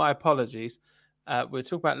Liverpool. My apologies. We're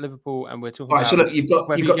talking about Liverpool, and we're talking about. So look, you've got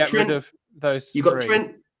get Trent, rid of those. You've got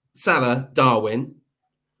Trent, Salah, Darwin.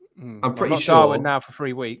 I'm pretty sure Darwin now for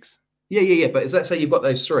 3 weeks. Yeah. But let's say you've got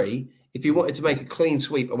those 3. If you wanted to make a clean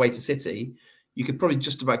sweep away to City, you could probably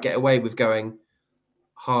just about get away with going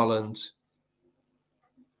Haaland,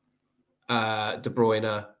 De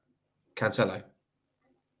Bruyne, Cancelo.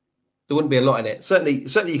 There wouldn't be a lot in it. Certainly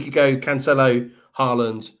you could go Cancelo,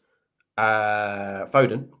 Haaland,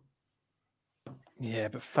 Foden. Yeah,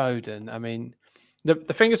 but Foden, I mean, the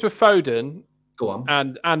thing is with Foden Go on.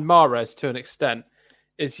 and Mahrez to an extent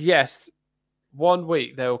is, yes, 1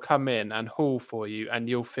 week they'll come in and haul for you and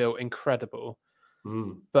you'll feel incredible.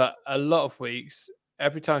 But a lot of weeks,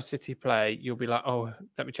 every time City play, you'll be like, oh,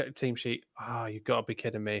 let me check the team sheet. Oh, you've got to be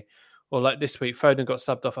kidding me. Or like this week, Foden got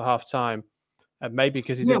subbed off at half time. Maybe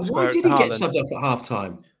because he didn't square it to Haaland. Why did he get subbed off at half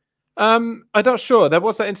time? I'm not sure. There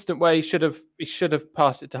was that incident where he should have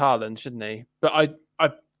passed it to Haaland, shouldn't he? But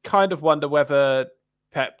I kind of wonder whether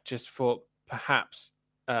Pep just thought perhaps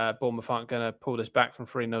Bournemouth aren't going to pull this back from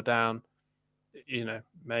 3-0 down. You know,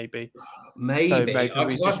 maybe. So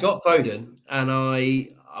because I've got Foden and I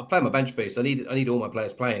play my bench boost. I need all my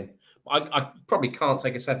players playing. I probably can't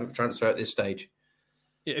take a 7th transfer at this stage.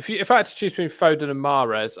 Yeah, if I had to choose between Foden and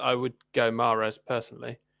Mahrez, I would go Mahrez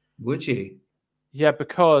personally. Would you? Yeah,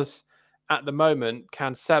 because at the moment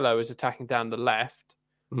Cancelo is attacking down the left,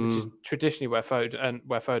 which is traditionally where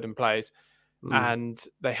Foden plays, and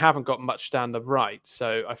they haven't got much down the right.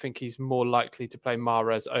 So I think he's more likely to play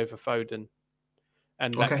Mahrez over Foden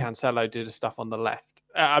and let Cancelo do the stuff on the left.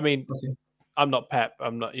 I mean, I'm not Pep.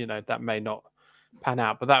 I'm not. That may not pan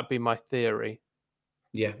out, but that would be my theory.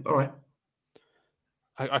 Yeah. All right.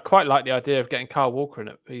 I quite like the idea of getting Kyle Walker in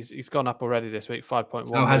it. He's gone up already this week,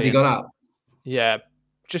 5.1. Oh, has he gone up? Yeah,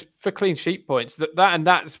 just for clean sheet points.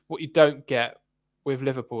 That's what you don't get with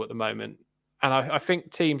Liverpool at the moment. And I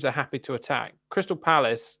think teams are happy to attack. Crystal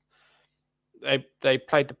Palace, they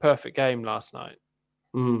played the perfect game last night.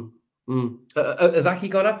 Has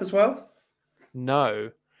Ake gone up as well?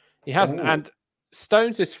 No, he hasn't. And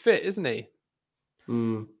Stones is fit, isn't he?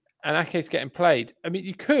 And Ake's getting played. I mean,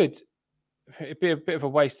 you could. It'd be a bit of a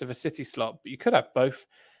waste of a City slot, but you could have both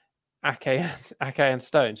Ake and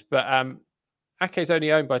Stones. But Ake's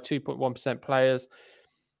only owned by 2.1% players.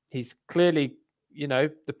 He's clearly,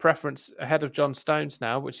 the preference ahead of John Stones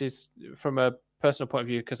now, which is from a personal point of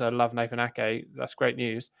view, because I love Nathan Ake. That's great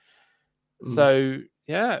news. So,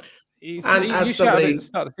 yeah, you shouted at the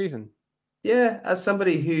start of the season. Yeah, as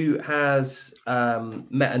somebody who has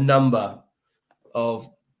met a number of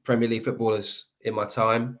Premier League footballers in my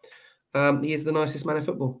time, he is the nicest man in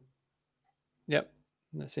football. Yep.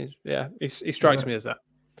 That seems, he strikes me as that.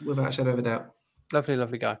 Without a shadow of a doubt. Lovely,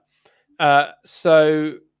 lovely guy.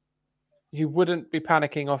 So you wouldn't be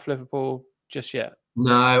panicking off Liverpool just yet?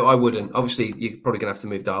 No, I wouldn't. Obviously, you're probably going to have to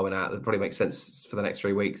move Darwin out. That probably makes sense for the next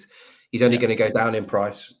 3 weeks. He's only going to go down in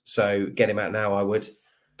price. So get him out now, I would.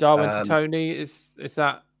 Darwin to Tony, is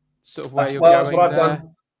that sort of where you're going? That's what I've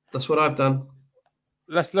done. That's what I've done.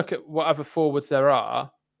 Let's look at what other forwards there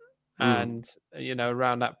are. And,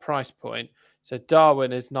 around that price point. So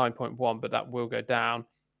Darwin is 9.1, but that will go down.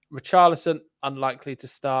 Richarlison, unlikely to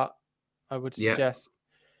start, I would suggest.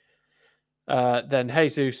 Then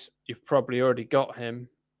Jesus, you've probably already got him.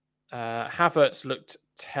 Havertz looked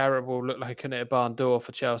terrible, looked like an at a barn door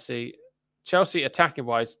for Chelsea. Chelsea,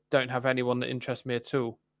 attacking-wise, don't have anyone that interests me at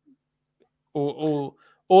all. All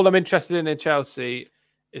I'm interested in Chelsea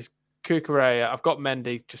is Cucurella. I've got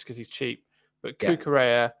Mendy just because he's cheap, but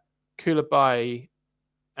Cucurella, Koulibaly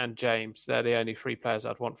and James, they're the only 3 players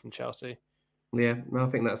I'd want from Chelsea. Yeah, no, I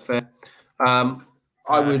think that's fair. I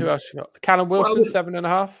would. Who else you got? Callum Wilson,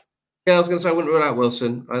 7.5. Yeah, I was going to say I wouldn't rule out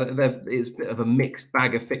Wilson. It's a bit of a mixed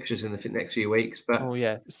bag of fixtures in the next few weeks, but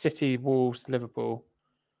City, Wolves, Liverpool.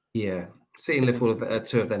 Yeah, City and Liverpool are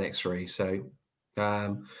 2 of their next 3. So,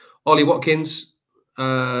 Ollie Watkins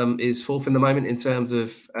is 4th in the moment in terms of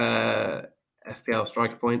FPL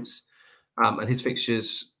striker points. And his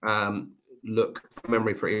fixtures look, from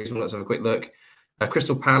memory, pretty reasonable. Let's have a quick look.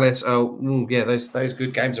 Crystal Palace. Those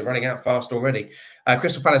good games are running out fast already.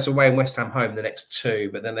 Crystal Palace away and West Ham home the next 2,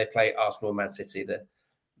 but then they play Arsenal and Man City.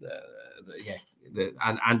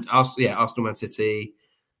 Arsenal, Man City,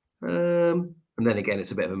 and then again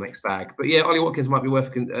it's a bit of a mixed bag. But yeah, Ollie Watkins might be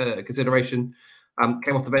worth consideration.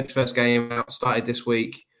 Came off the bench first game out, started this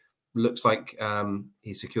week. Looks like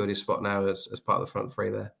he's secured his spot now as part of the front 3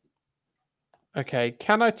 there. Okay,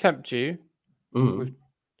 can I tempt you with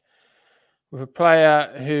a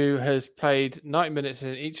player who has played 90 minutes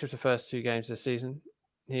in each of the first 2 games this season?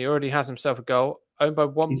 He already has himself a goal, owned by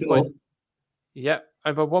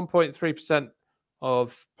 1.3%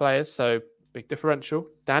 of players, so big differential.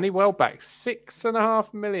 Danny Welbeck,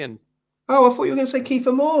 6.5 million. Oh, I thought you were going to say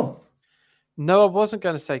Kiefer Moore. No, I wasn't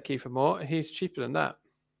going to say Kiefer Moore. He's cheaper than that.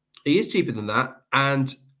 He is cheaper than that,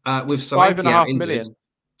 and with Solanke out injured.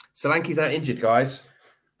 Solanke's out injured, guys.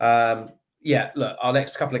 Look, our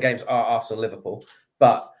next couple of games are Arsenal, Liverpool,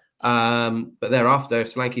 but But thereafter, if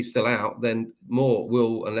Solanke's still out, then Moore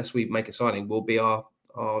will, unless we make a signing, will be our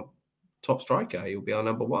top striker. He'll be our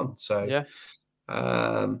number one. So, Yeah.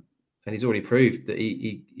 And he's already proved that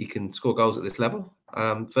he can score goals at this level.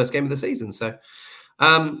 First game of the season. So,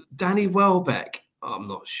 Danny Welbeck, I'm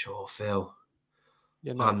not sure, Phil.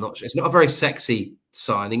 I'm not sure. It's not a very sexy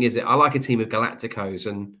signing, is it? I like a team of Galacticos,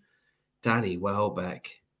 and Danny Welbeck.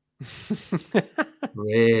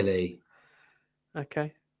 Really?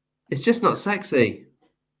 Okay. It's just not sexy.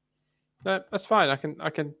 No, that's fine. I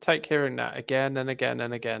can take hearing that again and again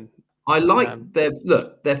and again. I like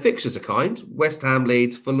their fixtures are kind. West Ham,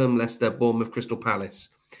 Leeds, Fulham, Leicester, Bournemouth, Crystal Palace.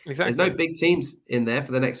 Exactly. There's no big teams in there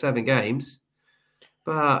for the next 7 games.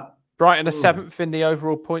 But Brighton are 7th in the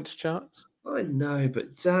overall points charts. I know,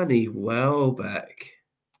 but Danny Welbeck.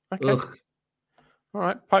 Okay. Ugh. All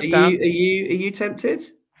right, pipe down. Are you tempted?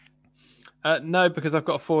 No, because I've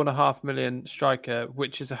got a 4.5 million striker,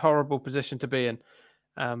 which is a horrible position to be in,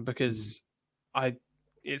 because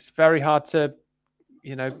it's very hard to,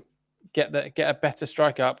 get a better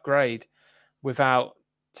striker upgrade without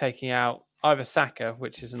taking out either Saka,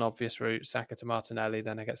 which is an obvious route, Saka to Martinelli,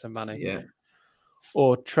 then I get some money,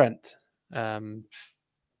 or Trent.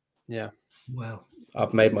 Yeah. Well,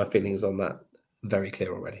 I've made my feelings on that very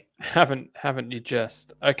clear already. Haven't you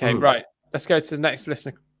just? Okay, right. Let's go to the next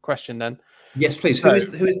listener question then. Yes, please. Who is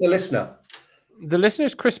the listener? The listener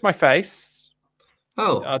is Chris My Face.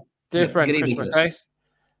 Oh, our dear friend Chris My Face.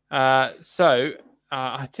 I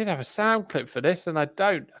did have a sound clip for this, and I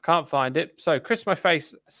can't find it. So Chris My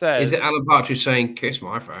Face says, "Is it Alan Partridge saying kiss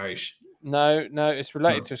my face?" No, it's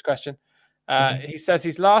related to his question. He says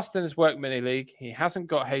he's last in his work mini league. He hasn't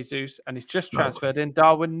got Jesus, and he's just transferred in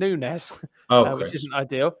Darwin Núñez, which isn't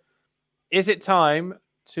ideal. Is it time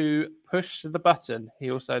to push the button?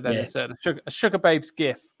 He also then inserted a Sugar Babes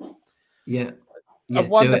gif. Yeah, a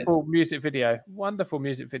wonderful music video. Wonderful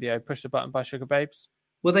music video. Push the button by Sugar Babes.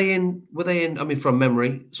 Were they in? I mean, from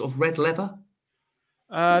memory, sort of red leather.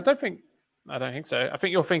 I don't think so. I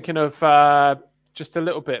think you're thinking of Just a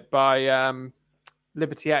Little Bit by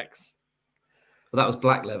Liberty X. Well, that was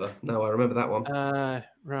black leather. No, I remember that one.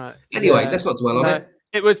 Right. Anyway, let's not dwell on it.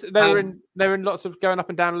 It was they were in lots of going up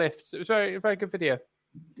and down lifts. It was a very good video.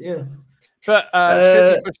 Yeah. But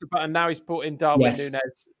should he push the button now? He's brought in Darwin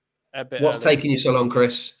Núñez a bit. What's taking you so long,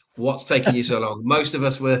 Chris? What's taking you so long? Most of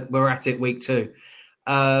us were at it week 2.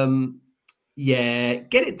 Get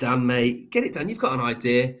it done, mate. Get it done. You've got an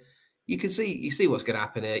idea. You see what's going to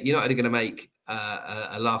happen here. You're not only going to make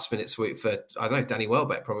a last minute sweep for, I don't know, Danny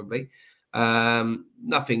Welbeck probably.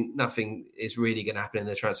 Nothing is really going to happen in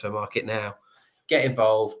the transfer market now. Get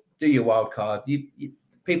involved. Do your wild card.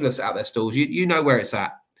 People have set out their stalls. You know where it's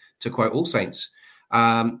at. To quote All Saints. Get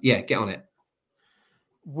on it.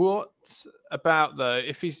 What about though?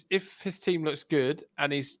 If his team looks good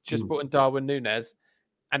and he's just brought in Darwin Núñez,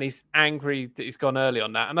 and he's angry that he's gone early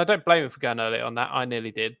on that, and I don't blame him for going early on that. I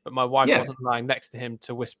nearly did, but my wife wasn't lying next to him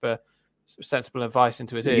to whisper sensible advice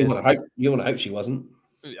into his ears. You want to hope she wasn't.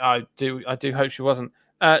 I do hope she wasn't.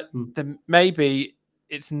 Then maybe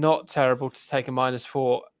it's not terrible to take a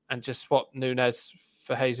 -4 and just swap Núñez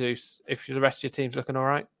for Jesus if the rest of your team's looking all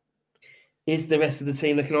right. Is the rest of the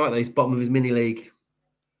team looking all right? He's bottom of his mini league.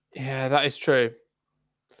 Yeah, that is true.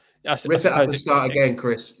 Rip it up and start again,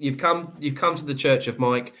 Chris. You've come to the church of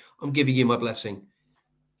Mike. I'm giving you my blessing.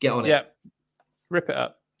 Get on it. Yeah, rip it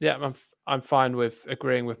up. Yeah, I'm fine with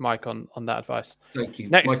agreeing with Mike on that advice. Thank you.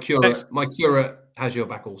 My curate has your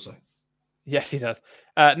back also. Yes, he does.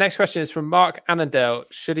 Next question is from Mark Annandale.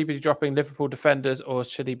 Should he be dropping Liverpool defenders, or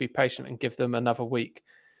should he be patient and give them another week?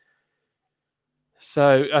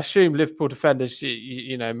 So I assume Liverpool defenders,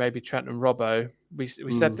 maybe Trent and Robbo. We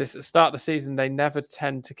said this at the start of the season. They never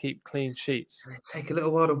tend to keep clean sheets. They take a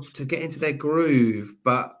little while to get into their groove.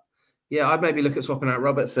 But, I'd maybe look at swapping out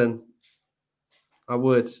Robertson. I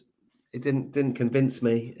would. It didn't convince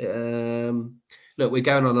me. Look, we're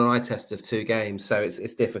going on an eye test of 2 games, so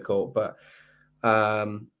it's difficult. But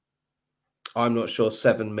I'm not sure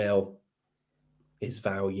 7 mil is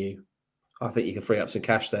value. I think you can free up some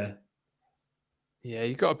cash there. Yeah,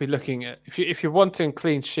 you've got to be looking at if you're wanting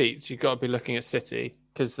clean sheets, you've got to be looking at City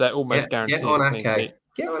because they're almost guaranteed. Get on Ake.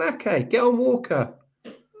 Get on Ake. Get on Walker.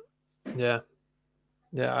 Yeah,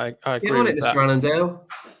 I agree. Get on it, Mr. Annandale.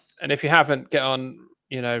 And if you haven't, get on.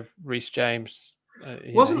 Reece James.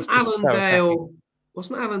 Wasn't Allendale?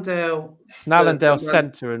 It's an Allendale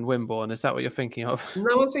centre in Wimborne. Is that what you're thinking of?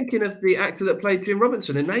 No, I'm thinking of the actor that played Jim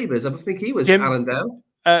Robinson in Neighbours. I think he was Allendale.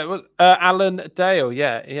 Alan Dale,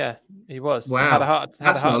 yeah, he was. Wow,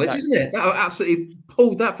 that's knowledge, isn't it? That absolutely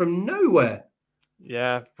pulled that from nowhere.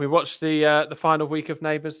 Yeah, we watched the final week of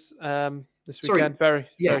Neighbours this weekend. Very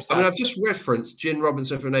sad. I mean, I've just referenced Gin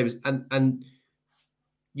Robinson from Neighbours, and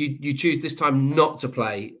you choose this time not to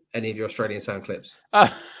play any of your Australian sound clips.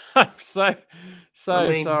 I'm so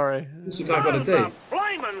sorry. What's the guy got to do?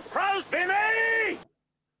 Flaming pros, Benny!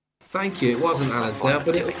 Thank you. It wasn't Alan Dale,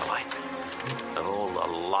 but it. Of all the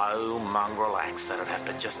low mongrel acts that'd have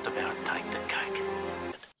to just about take the cake.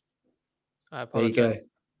 I There you go. apologize.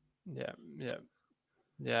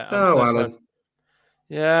 Yeah. I'm Oh, so Alan. sorry.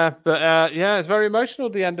 Yeah, but it's very emotional.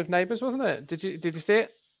 The end of Neighbours, wasn't it? Did you see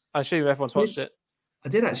it? I assume everyone's watched it. I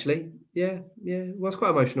did actually. Yeah. It was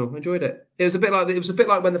quite emotional. I enjoyed it. It was a bit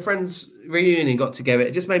like when the Friends reunion got together.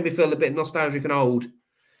 It just made me feel a bit nostalgic and old,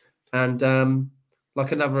 and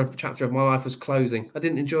like another chapter of my life was closing. I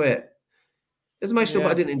didn't enjoy it. It was emotional,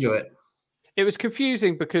 but I didn't enjoy it. It was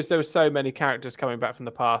confusing because there were so many characters coming back from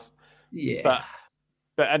the past. Yeah.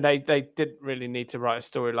 But they didn't really need to write a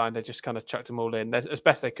storyline. They just kind of chucked them all in as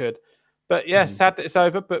best they could. But yeah, sad that it's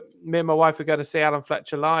over. But me and my wife are going to see Alan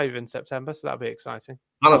Fletcher live in September, so that'll be exciting.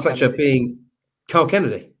 Alan Fletcher being Carl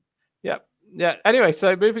Kennedy. Yeah. Anyway,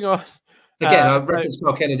 so moving on. Again, I've referenced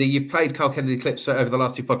Carl Kennedy. You've played Carl Kennedy clips over the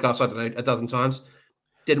last two podcasts, I don't know, a dozen times.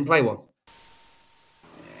 Didn't play one.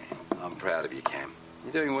 Yeah, I'm proud of you, Cam.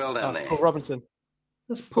 You're doing well down there. Paul Robinson.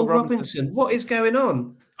 That's Paul Robinson. What is going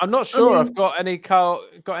on? I'm not sure I've got any Carl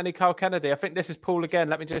Kennedy. I think this is Paul again.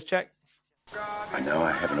 Let me just check. I know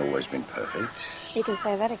I haven't always been perfect. You can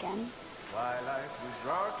say that again.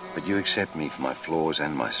 But you accept me for my flaws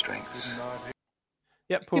and my strengths.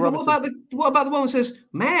 Yep, Paul Yeah, but Robinson. what about the one that says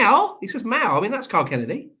Mal? He says Mal. I mean, that's Carl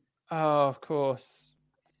Kennedy. Oh, of course.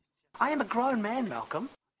 I am a grown man, Malcolm.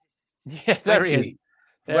 Yeah, there he is.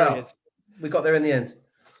 There he is. We got there in the end.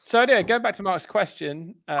 So anyway, going back to Mark's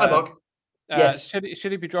question. Hi, Mark. Yes. Should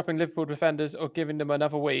he be dropping Liverpool defenders or giving them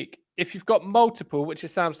another week? If you've got multiple, which it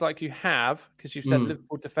sounds like you have, because you've said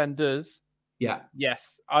Liverpool defenders. Yeah.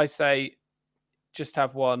 Yes, I say just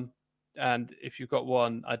have one, and if you've got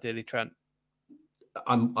one, ideally Trent.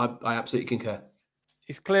 I absolutely concur.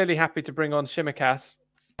 He's clearly happy to bring on Shimikas.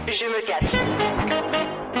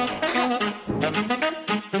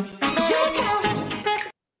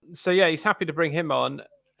 So yeah, he's happy to bring him on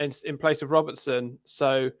in place of Robertson.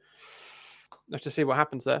 So we have to see what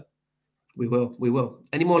happens there. We will.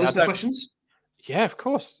 Any more listener questions? Yeah, of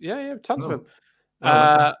course. Yeah, tons of them.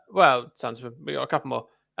 Okay. Well, tons of them. We got a couple more.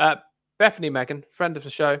 Bethany Megan, friend of the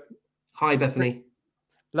show. Hi, Bethany.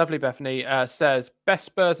 Lovely Bethany says best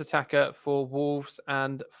Spurs attacker for Wolves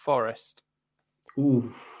and Forest.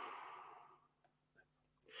 Ooh.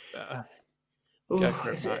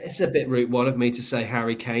 It's a bit route one of me to say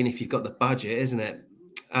Harry Kane if you've got the budget, isn't it?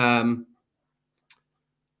 I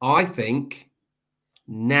think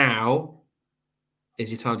now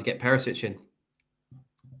is your time to get Perisic in.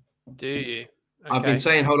 Do you? Okay. I've been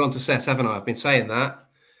saying hold on to Cess, haven't I? I've been saying that.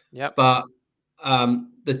 Yep. But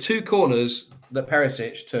the two corners that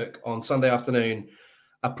Perisic took on Sunday afternoon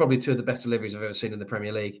are probably two of the best deliveries I've ever seen in the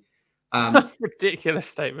Premier League. Ridiculous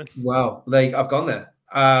statement. Well, I've gone there.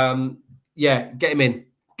 Yeah, get him in.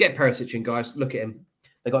 Get Perisic in, guys. Look at him.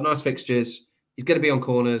 They've got nice fixtures. He's going to be on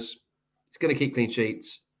corners. He's going to keep clean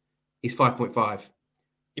sheets. He's 5.5.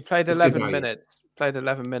 He played 11 minutes. Played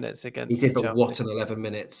 11 minutes against He did, but Chelsea. what an 11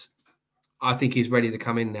 minutes. I think he's ready to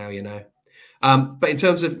come in now, you know. But in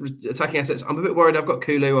terms of attacking assets, I'm a bit worried. I've got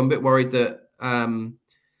Kulu. I'm a bit worried that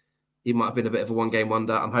he might have been a bit of a one-game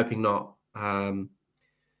wonder. I'm hoping not.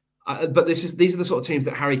 But these are the sort of teams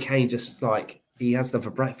that Harry Kane just like, he has them for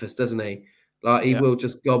breakfast, doesn't he? Like he will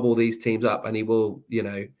just gobble these teams up, and he will, you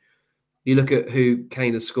know. You look at who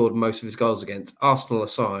Kane has scored most of his goals against, Arsenal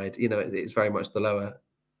aside, you know, it's very much the lower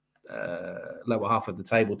half of the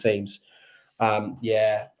table teams.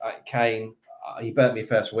 Kane, he burnt me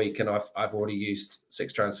first week, and I've already used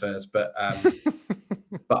 6 transfers, but I'd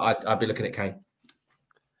be looking at Kane.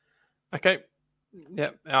 Okay,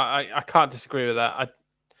 yeah, I can't disagree with that.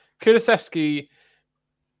 Kulusevski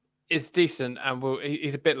is decent, and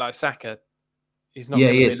he's a bit like Saka. He's not. Yeah,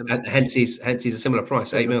 he is, and hence he's a similar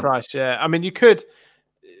price, $8 million. Price, yeah. I mean, you could,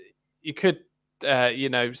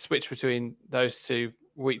 switch between those two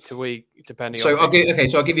week to week, depending. So I'll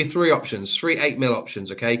give you 3 options, 3 $8 million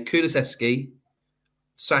options. Okay, Kulusevski,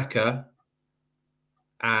 Saka,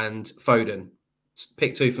 and Foden.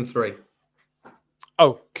 Pick 2 from 3.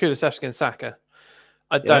 Oh, Kulusevski and Saka.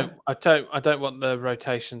 I don't want the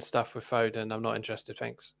rotation stuff with Foden. I'm not interested.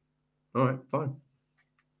 Thanks. All right, fine.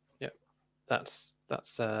 That's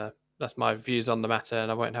my views on the matter,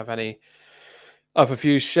 and I won't have any other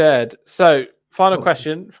views shared. So, final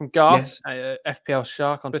question from Garth, FPL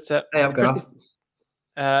Shark on Twitter. Hey, I'm Garth.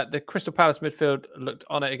 The Crystal Palace midfield looked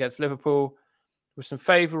on it against Liverpool. With some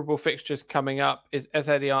favourable fixtures coming up, is Eze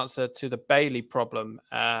the answer to the Bailey problem?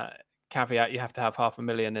 Caveat, you have to have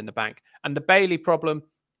 500,000 in the bank. And the Bailey problem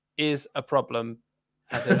is a problem,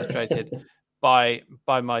 as illustrated by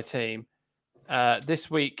my team.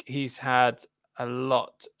 This week, he's had a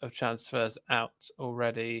lot of transfers out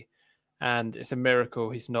already, and it's a miracle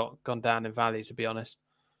he's not gone down in value, to be honest.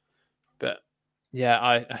 But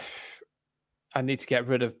yeah, I need to get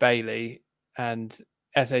rid of Bailey, and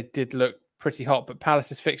Eze did look pretty hot, but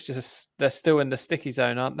Palace's fixtures, they're still in the sticky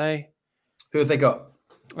zone, aren't they? Who have they got?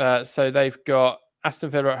 So they've got Aston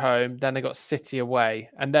Villa at home, then they got City away,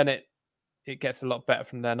 and then it gets a lot better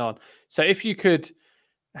from then on. So if you could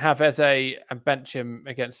have Eze and bench him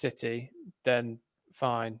against City, then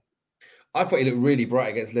fine. I thought he looked really bright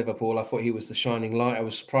against Liverpool. I thought he was the shining light. I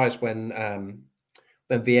was surprised when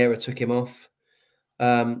Vieira took him off.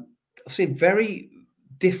 I've seen very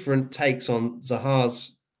different takes on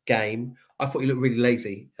Zaha's game. I thought he looked really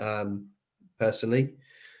lazy, personally.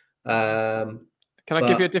 Can I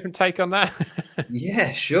give you a different take on that?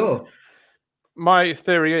 Yeah, sure. My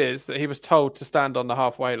theory is that he was told to stand on the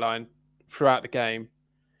halfway line throughout the game.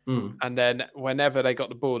 And then whenever they got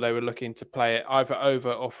the ball, they were looking to play it either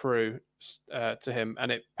over or through to him.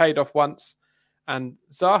 And it paid off once. And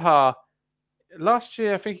Zaha, last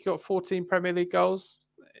year, I think he got 14 Premier League goals.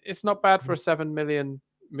 It's not bad for a 7 million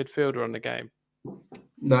midfielder on the game.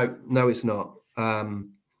 No, it's not.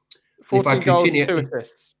 14 goals, 2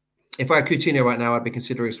 assists. If I had Coutinho right now, I'd be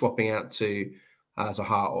considering swapping out to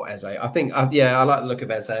Zaha or Eze. I think, I like the look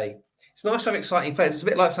of Eze. It's nice to have exciting players. It's a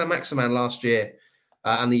bit like Saint-Maximin last year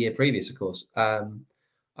and the year previous, of course. I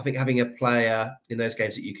think having a player in those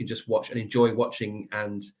games that you can just watch and enjoy watching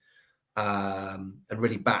and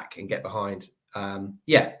really back and get behind. I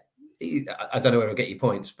don't know where I'll get you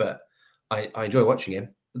points, but I enjoy watching him.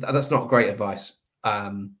 That's not great advice.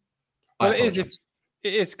 Well, it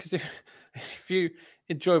is because if you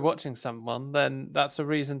enjoy watching someone, then that's a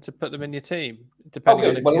reason to put them in your team. Depending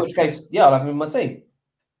on in which case, I'll have him in my team.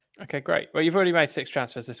 Okay, great. Well, you've already made 6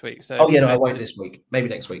 transfers this week, so I won't this week. Maybe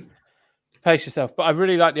next week. Pace yourself. But I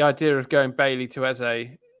really like the idea of going Bailey to Eze.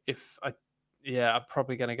 I'm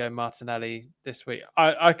probably going to go Martinelli this week.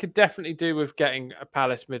 I could definitely do with getting a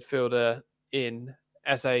Palace midfielder in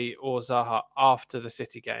Eze or Zaha after the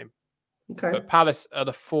City game. Okay. But Palace are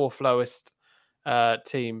the 4th lowest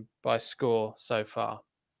team by score so far.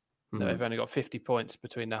 They've only got 50 points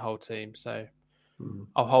between their whole team. So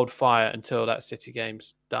I'll hold fire until that City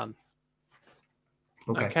game's done.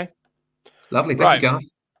 Okay. Lovely. Thank you,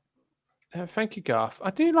 Garth. Thank you, Garth.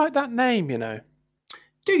 I do like that name,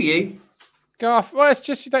 Do you? Garth. Well, it's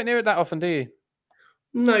just you don't hear it that often, do you?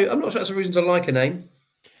 No, I'm not sure that's a reason to like a name.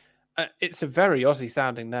 It's a very Aussie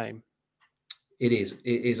sounding name. It is.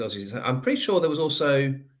 It is Aussie. I'm pretty sure there was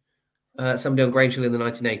also somebody on Grange Hill in the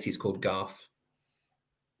 1980s called Garth.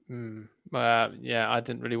 I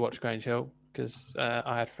didn't really watch Grange Hill because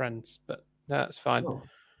I had friends, but that's fine. Oh.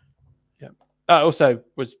 Yeah. I also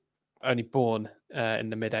was only born in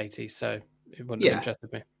the mid-80s, so it wouldn't have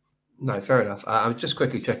interested me. No, fair enough. I'm just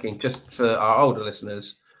quickly checking, just for our older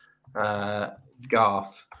listeners,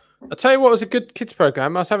 Garth. I'll tell you what was a good kids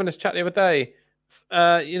program. I was having this chat the other day.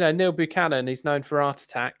 Neil Buchanan, he's known for Art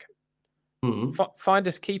Attack.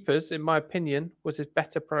 Finders Keepers, in my opinion, was his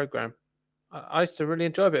better program. I used to really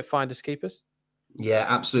enjoy a bit of Finders Keepers. Yeah,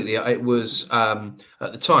 absolutely. It was, at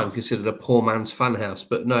the time, considered a poor man's funhouse,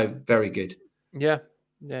 but no, very good. Yeah.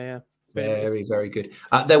 Very, very good.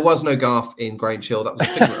 There was no Garth in Grange Hill. That was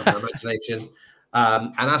a figment of my imagination.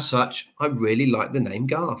 And as such, I really like the name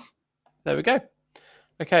Garth. There we go.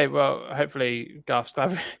 Okay, well, hopefully Garth's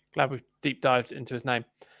glad we've deep dived into his name.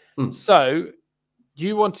 So,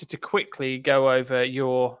 you wanted to quickly go over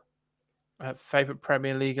your favourite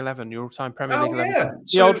Premier League 11, your all-time Premier League 11. Yeah.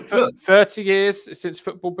 The old 30 years since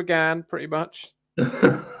football began, pretty much.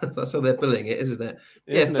 That's how they're billing it, isn't it?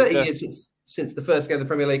 Isn't 30 years since the first game of the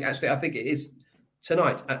Premier League. Actually, I think it is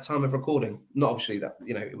tonight at time of recording. Not obviously that,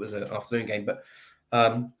 it was an afternoon game, but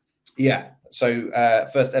So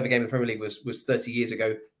first ever game of the Premier League was 30 years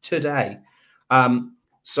ago today.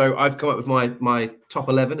 So I've come up with my top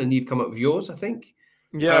 11 and you've come up with yours, I think.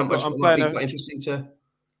 Yeah, which might be quite interesting to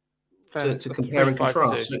compare and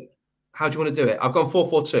contrast. So how do you want to do it? I've gone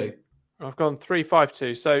 4-4-2. I've gone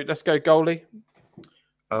 3-5-2. So let's go goalie.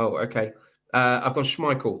 Oh, okay. I've gone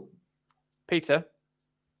Schmeichel. Peter?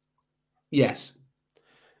 Yes.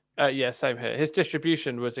 Yeah, same here. His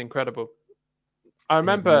distribution was incredible. I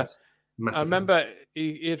remember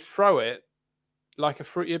he'd throw it like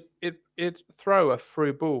he'd throw a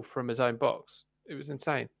through ball from his own box. It was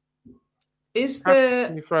insane. Is How there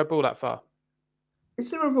can you throw a ball that far? is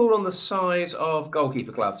there a rule on the size of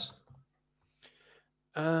goalkeeper gloves?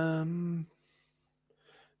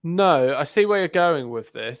 No, I see where you're going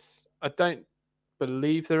with this. I don't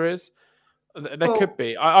believe there is. There could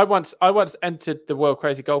be. I once entered the World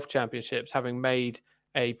Crazy Golf Championships, having made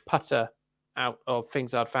a putter out of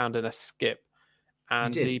things I'd found in a skip,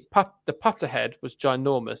 and the putter head was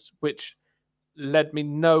ginormous, which led me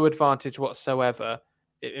no advantage whatsoever.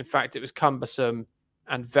 In fact, it was cumbersome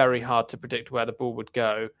and very hard to predict where the ball would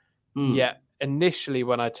go. Yet initially,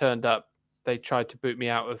 when I turned up, they tried to boot me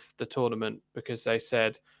out of the tournament because they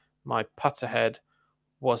said my putter head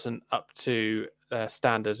wasn't up to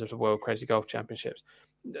standards of the World Crazy Golf Championships.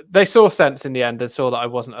 They saw sense in the end and saw that I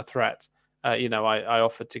wasn't a threat. I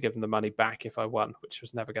offered to give them the money back if I won, which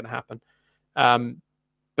was never going to happen.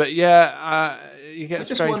 But yeah, you get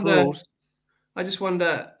strange rules. I just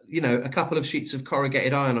wonder, a couple of sheets of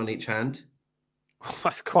corrugated iron on each hand.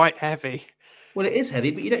 That's quite heavy. Well, it is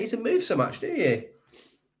heavy, but you don't need to move so much, do you?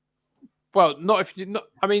 Well, not if you're not.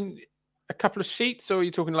 I mean, a couple of sheets, or are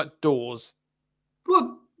you talking like doors?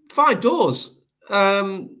 Well, fine, doors.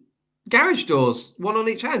 Garage doors, one on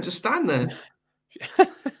each hand. Just stand there.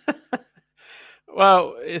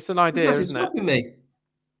 Well, it's an idea, There's nothing isn't stopping me.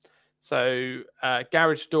 So,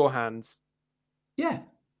 garage door hands. Yeah.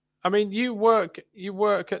 I mean, you work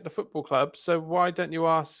at the football club, so why don't you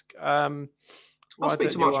ask? I'll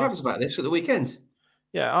speak to Mark Travers about this at the weekend.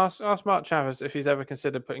 Yeah, ask Mark Travers if he's ever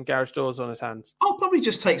considered putting garage doors on his hands. I'll probably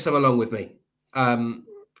just take some along with me, and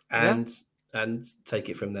take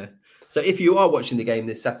it from there. So if you are watching the game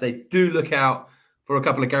this Saturday, do look out for a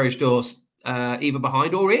couple of garage doors, either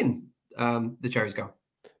behind or in the Cherries goal.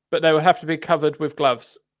 But they would have to be covered with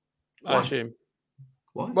gloves, Why? I assume.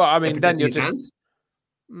 Why? Well, I mean, then you're just hands?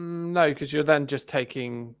 No, because you're then just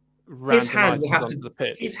taking His hand items will have onto the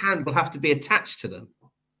pitch. His hand will have to be attached to them.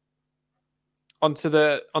 Onto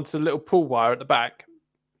the little pull wire at the back.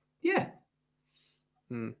 Yeah.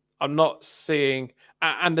 I'm not seeing,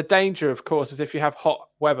 and the danger, of course, is if you have hot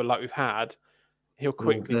weather like we've had, he'll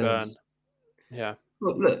quickly burn. Yeah.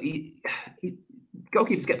 Look,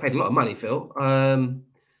 goalkeepers get paid a lot of money, Phil. I'm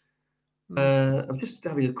just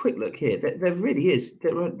having a quick look here. There really is.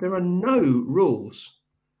 There are no rules.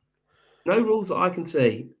 No rules that I can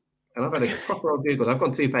see. And I've had a proper old Google. I've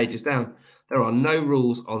gone 2 pages down. There are no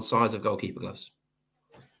rules on size of goalkeeper gloves.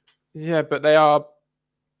 Yeah, but they are.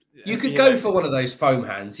 You could go for one of those foam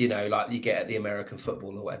hands, like you get at the American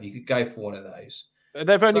football or whatever. You could go for one of those.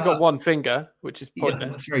 They've only got one finger, which is pointless. Yeah,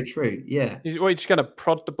 that's very true. Yeah. You're just going to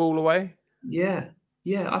prod the ball away? Yeah.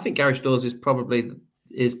 Yeah. I think garage doors is probably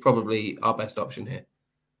our best option here.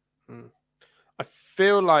 I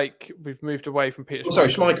feel like we've moved away from Peter. Sorry,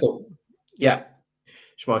 Schmeichel. Yeah.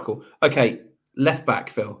 Schmeichel. Okay. Left back,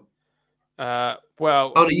 Phil.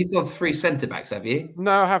 Well. Oh, no, you've gone 3 centre backs, have you?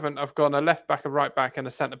 No, I haven't. I've gone a left back, a right back, and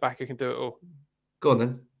a centre back who can do it all. Go on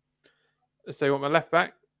then. So you want my left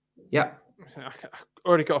back? Yeah. I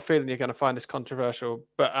already got a feeling you're going to find this controversial,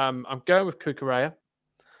 but I'm going with Cucurella.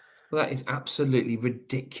 Well, that is absolutely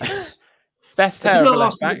ridiculous. Best hair of a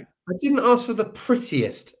left back. I didn't ask for the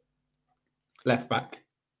prettiest left back.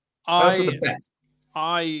 I asked for the best.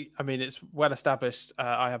 I mean, it's well established.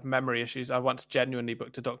 I have memory issues. I once genuinely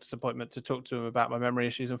booked a doctor's appointment to talk to him about my memory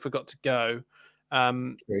issues and forgot to go.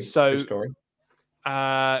 True story.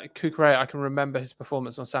 Cucurella, I can remember his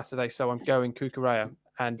performance on Saturday, so I'm going Cucurella.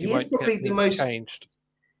 And he is probably the most changed.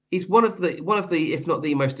 He's one of the, if not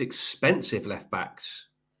the most expensive left backs.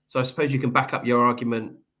 So I suppose you can back up your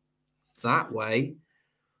argument that way.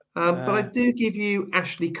 But I do give you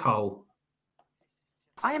Ashley Cole.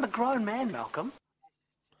 I am a grown man, Malcolm.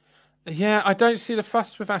 Yeah, I don't see the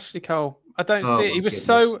fuss with Ashley Cole. I don't see it.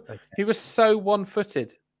 He was so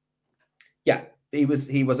one-footed. Yeah, he was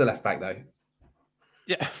a left back though.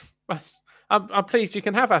 Yeah, I'm pleased you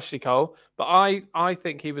can have Ashley Cole, but I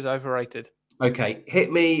think he was overrated. Okay,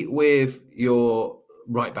 hit me with your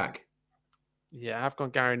right back. Yeah, I've gone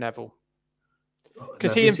Gary Neville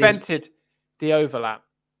because he invented the overlap.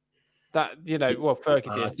 That Fergie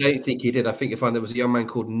did. I don't think he did. I think you'll find there was a young man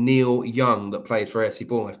called Neil Young that played for FC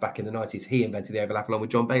Bournemouth back in the 90s. He invented the overlap along with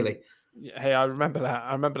John Bailey. Yeah, hey, I remember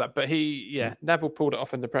that. But Neville pulled it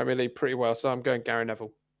off in the Premier League pretty well. So I'm going Gary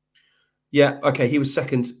Neville. Yeah, okay. He was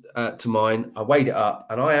second to mine. I weighed it up,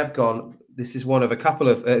 and I have gone. This is one of a couple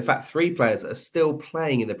of, in fact, 3 players that are still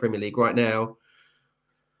playing in the Premier League right now.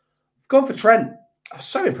 I've gone for Trent. I was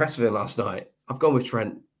so impressed with him last night. I've gone with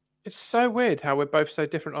Trent. It's so weird how we're both so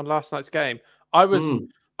different on last night's game. I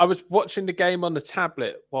was watching the game on the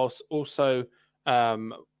tablet whilst also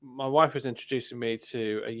my wife was introducing me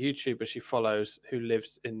to a YouTuber she follows who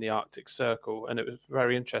lives in the Arctic Circle, and it was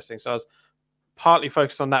very interesting. So I was partly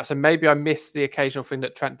focused on that. So maybe I missed the occasional thing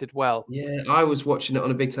that Trent did well. Yeah, I was watching it on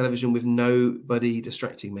a big television with nobody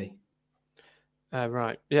distracting me.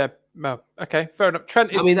 Right. Yeah. Well, okay. Fair enough.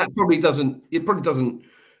 Trent is... I mean, it probably doesn't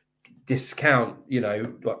discount,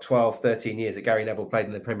 12, 13 years that Gary Neville played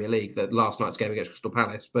in the Premier League, that last night's game against Crystal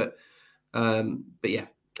Palace. But yeah.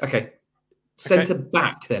 Okay. Centre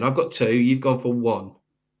back then. I've got 2. You've gone for 1.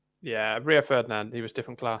 Yeah. Rio Ferdinand. He was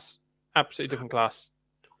different class. Absolutely different class.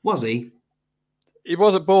 Was he? He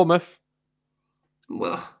was at Bournemouth.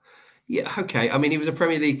 Well, yeah, okay. I mean, he was a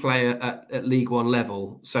Premier League player at League One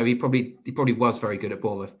level, so he probably was very good at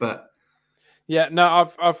Bournemouth. But yeah, no,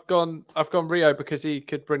 I've gone Rio because he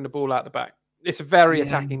could bring the ball out the back. It's a very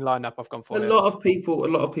attacking lineup. I've gone for a lot of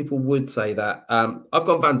people would say that. I've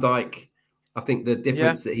gone Van Dijk. I think the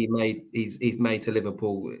difference that he's made to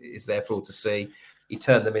Liverpool is there for all to see. He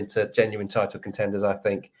turned them into genuine title contenders, I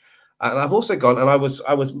think. And I've also gone, and I was.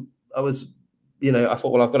 I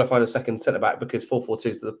thought, well, I've got to find a second centre back because 4-4-2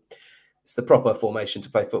 is the proper formation to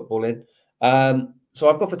play football in. So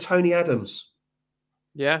I've gone for Tony Adams.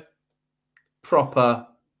 Yeah, proper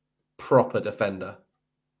defender.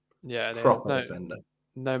 Yeah, defender.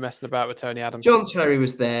 No messing about with Tony Adams. John Terry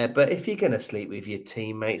was there, but if you're going to sleep with your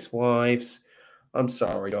teammates' wives, I'm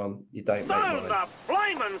sorry, John, you don't make money. The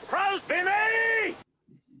flaming Crosby!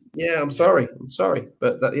 Yeah, I'm sorry,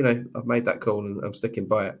 but that I've made that call and I'm sticking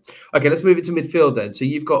by it. Okay, let's move it to midfield then. So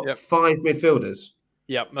you've got 5 midfielders.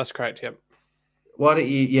 Yep, that's correct. Yep. Why don't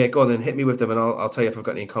you? Yeah, go on then. Hit me with them, and I'll tell you if I've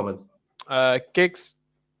got any in common. Giggs.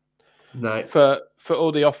 No. For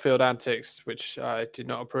all the off-field antics, which I did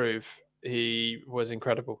not approve, he was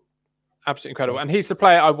incredible, absolutely incredible, and he's the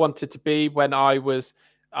player I wanted to be when I was,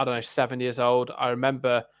 7 years old. I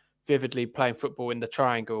remember vividly playing football in the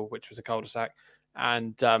Triangle, which was a cul-de-sac,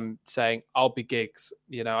 and saying, "I'll be Giggs."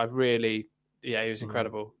 He was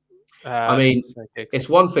incredible. I mean, it's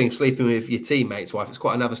one thing sleeping with your teammate's wife; it's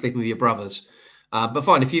quite another sleeping with your brothers. But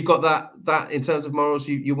fine, if you've got that in terms of morals,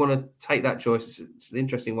 you want to take that choice. It's an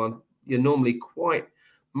interesting one. You're normally quite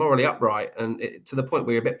morally upright and to the point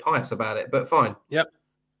where you're a bit pious about it, but fine. Yep.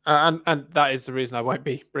 And that is the reason I won't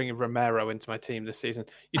be bringing Romero into my team this season.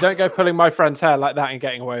 You don't go pulling my friend's hair like that and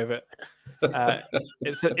getting away with it.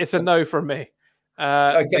 It's a no from me.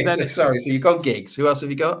 Okay, so you've gone Giggs. Who else have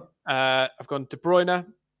you got? I've gone De Bruyne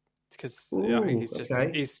because I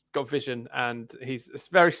think he's got vision and he's a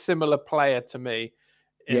very similar player to me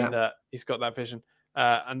in that he's got that vision.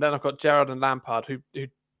 And then I've got Gerrard and Lampard who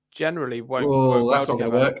generally won't work that's well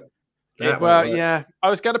not going to work. Yeah. I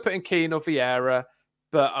was going to put in Keane or Vieira,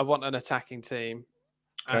 but I want an attacking team.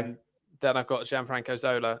 Okay. And then I've got Gianfranco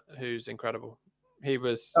Zola, who's incredible. He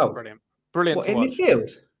was brilliant. Brilliant to in watch.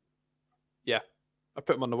 midfield? Yeah. I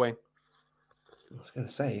put him on the wing. I was going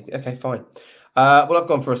to say, okay, fine. Well, I've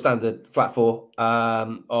gone for a standard flat 4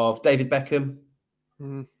 of David Beckham,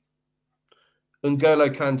 N'Golo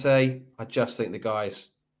Kante. I just think the guy's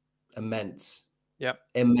immense. Yep.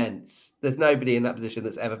 Immense. There's nobody in that position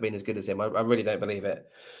that's ever been as good as him. I really don't believe it.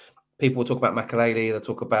 People will talk about Makelele. They'll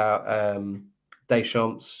talk about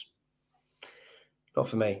Deschamps. Not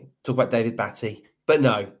for me. Talk about David Batty. But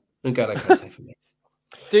no, N'Golo Kante for me.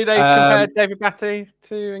 Do they compare David Batty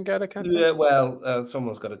to N'Golo Kante? Yeah, well,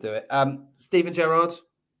 someone's got to do it. Steven Gerrard,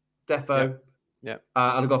 Defo. Yeah.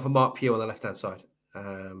 And I've gone for Mark Pugh on the left-hand side.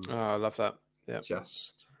 I love that. Yeah.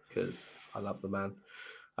 Just because I love the man.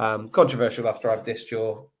 Controversial after I've dissed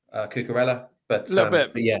your Cucurella, but a little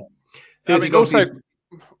bit. But yeah.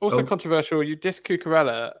 Also controversial. You dissed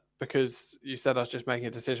Cucurella because you said I was just making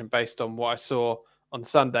a decision based on what I saw on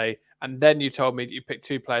Sunday, and then you told me that you picked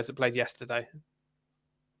 2 players that played yesterday.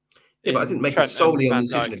 Yeah, but I didn't make it solely on the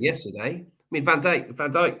decision of yesterday. I mean, Van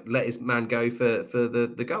Dijk let his man go for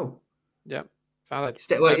the goal. Yeah, valid.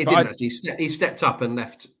 He didn't actually. He stepped up and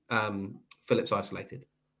left Phillips isolated.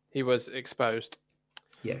 He was exposed.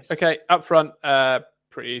 Yes. Okay, up front,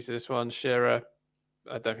 pretty easy this one. Shearer.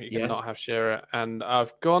 I don't think you can not have Shearer. And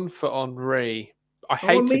I've gone for Henry. I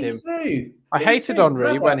hated him. Too. I hated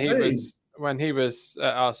Henry when he was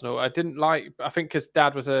at Arsenal. I didn't like. I think because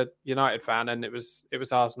Dad was a United fan, and it was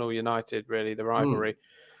Arsenal United really the rivalry.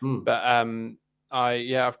 But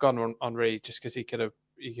I've gone on Henry just because he could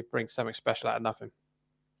bring something special out of nothing.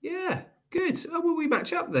 Yeah, good. Oh, well, we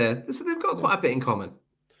match up there. So they've got quite a bit in common.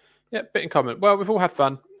 Yeah, bit in common. Well, we've all had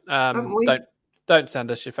fun. Haven't we? Don't send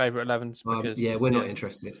us your favourite 11s because we're not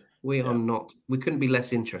interested. We are not. We couldn't be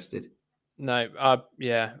less interested. No,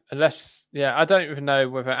 unless I don't even know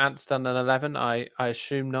whether Ant's done an 11. I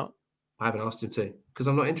assume not. I haven't asked him to because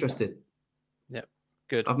I'm not interested. Yeah.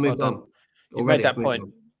 Good. I've moved on. You've made that point.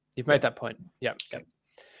 You've made that point. Yeah. Okay.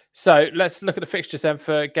 So let's look at the fixtures then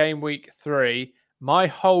for game week 3. My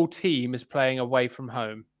whole team is playing away from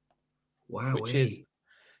home. Wow. Which is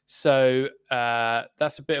so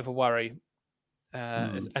that's a bit of a worry.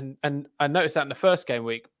 And I noticed that in the first game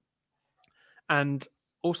week. And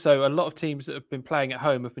also a lot of teams that have been playing at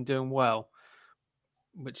home have been doing well.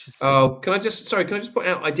 Which is can I just point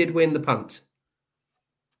out I did win the punt.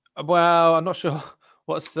 Well, I'm not sure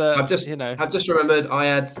what's the I've just remembered I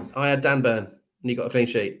had Dan Burn and he got a clean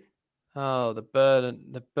sheet. Oh, the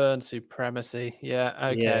Burn supremacy. Yeah,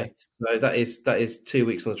 okay. Yeah, so that is 2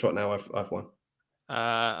 weeks on the trot now. I've won.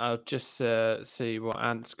 I'll just see what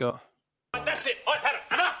Ant's got. That's it. I've had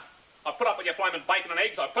it. Enough. I've put up with your flaming bacon and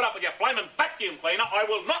eggs. I've put up with your flaming vacuum cleaner. I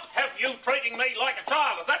will not have you treating me like a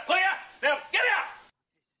child. Is that clear? Now get out.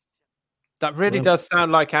 That really does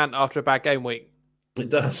sound like Ant after a bad game week. It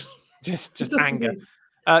does. Just anger.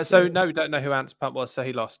 So no, we don't know who Ant's punt was, so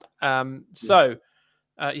he lost. So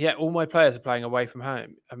all my players are playing away from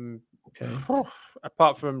home. Okay.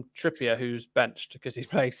 Apart from Trippier, who's benched because he's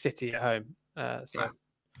playing City at home.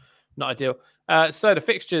 Not ideal. So the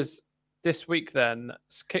fixtures this week then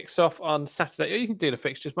kicks off on Saturday. You can do the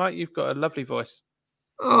fixtures, Mike. You've got a lovely voice.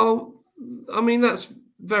 Oh, I mean, that's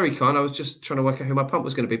very kind. I was just trying to work out who my punt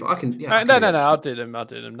was going to be, but I can. Yeah, no. I'll do them. No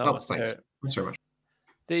thanks. Thanks very much.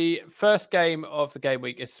 The first game of the game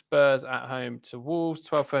week is Spurs at home to Wolves.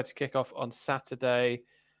 12:30 kickoff on Saturday.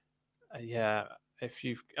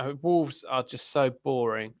 Wolves are just so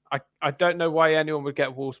boring. I don't know why anyone would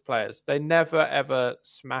get Wolves players. They never ever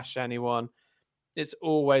smash anyone. It's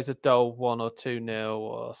always a dull 1 or 2-0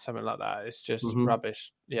 or something like that. It's just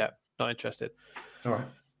rubbish. Yeah, not interested. All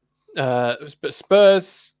right. But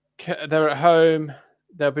Spurs, they're at home.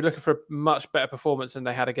 They'll be looking for a much better performance than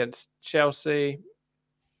they had against Chelsea.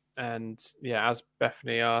 And as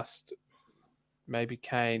Bethany asked, maybe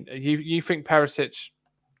Kane. You think Perisic?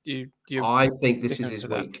 I think this is his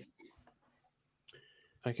week.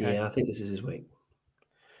 Okay. Yeah, I think this is his week.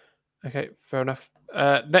 Okay, fair enough.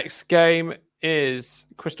 Next game is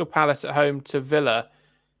Crystal Palace at home to Villa.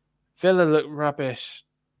 Villa look rubbish.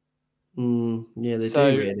 Yeah, they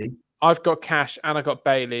do really. I've got Cash and I've got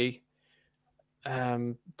Bailey.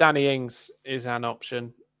 Danny Ings is an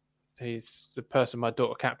option. He's the person my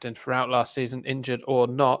daughter captained throughout last season, injured or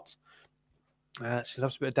not. She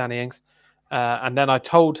loves a bit of Danny Ings. And then I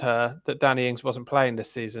told her that Danny Ings wasn't playing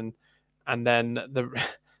this season. And then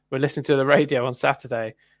we're listening to the radio on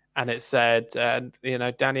Saturday and it said,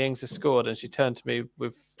 Danny Ings has scored. And she turned to me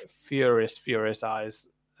with furious eyes.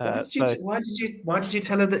 Why did you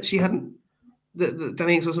tell her that she hadn't, that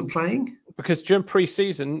Danny Ings wasn't playing? Because during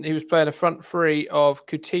pre-season, he was playing a front three of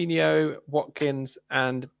Coutinho, Watkins,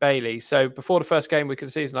 and Bailey. So before the first game week of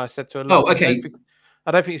the season, I said to her, "Oh, okay,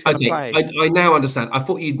 I don't think he's going to play." I now understand. I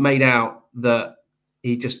thought you'd made out that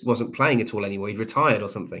he just wasn't playing at all anymore. He'd retired or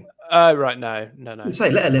something. Oh, right. No. Say,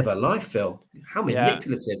 let her live her life, Phil. How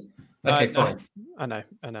manipulative. Okay, fine. I know.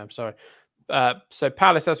 I'm sorry. So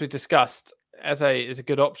Palace, as we discussed, is a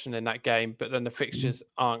good option in that game, but then the fixtures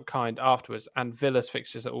aren't kind afterwards, and Villa's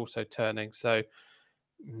fixtures are also turning. So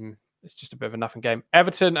it's just a bit of a nothing game.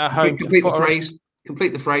 Everton at home. Complete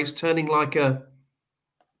the phrase. Turning like a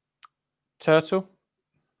turtle.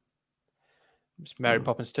 It's Mary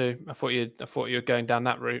Poppins too. I thought you were going down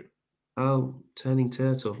that route. Oh, turning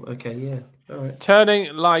turtle. Okay, yeah. All right.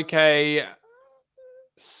 Turning like a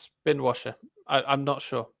spin washer. I'm not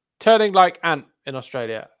sure. Turning like Ant in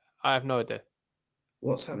Australia. I have no idea.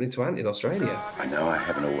 What's happening to Ant in Australia? I know I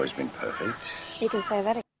haven't always been perfect. You can say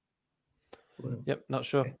that again. Well, yep, not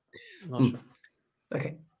sure. Okay. Not sure.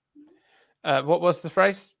 Okay. What was the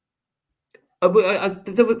phrase? There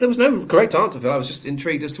was no correct answer, Phil. I was just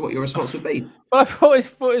intrigued as to what your response would be. Well, I thought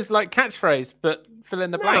it was like catchphrase, but fill in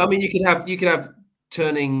the blank. I mean, you could have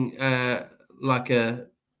turning like a.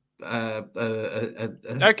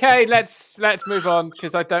 Okay, let's move on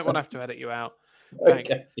because I don't want to have to edit you out. Thanks.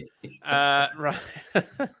 Okay. Right.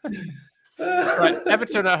 Right.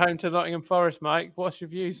 Everton at home to Nottingham Forest, Mike. What's your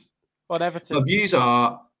views on Everton? My views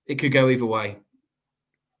are it could go either way.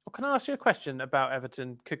 Well, can I ask you a question about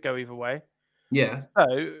Everton? Could go either way. Yeah.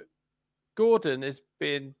 So, Gordon is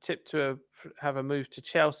being tipped to have a move to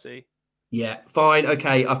Chelsea. Yeah, fine.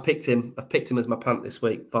 Okay, I've picked him. I've picked him as my punt this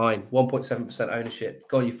week. Fine. 1.7% ownership.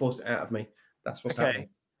 Go on, you forced it out of me. That's what's happening.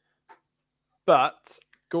 But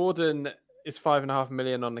Gordon is 5.5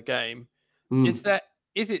 million on the game. Is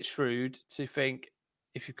it shrewd to think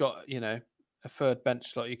if you've got, a third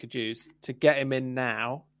bench slot you could use to get him in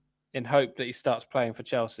now in hope that he starts playing for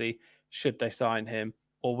Chelsea should they sign him?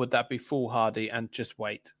 Or would that be foolhardy and just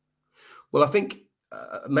wait? Well, I think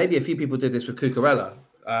maybe a few people did this with Cucurella,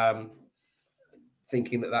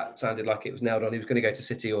 thinking that sounded like it was nailed on. He was going to go to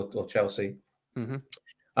City or Chelsea. Mm-hmm.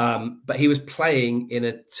 But he was playing in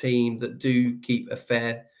a team that do keep a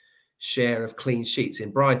fair share of clean sheets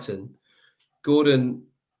in Brighton. Gordon,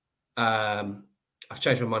 I've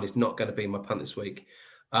changed my mind. He's not going to be my punt this week.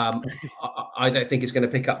 I don't think he's going to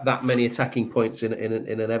pick up that many attacking points in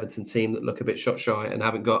an Everton team that look a bit shot shy and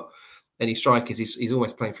haven't got any strikers. He's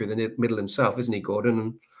almost playing through the middle himself, isn't he, Gordon?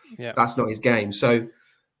 And that's not his game. So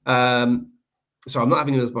I'm not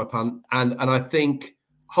having him as my punt. And I think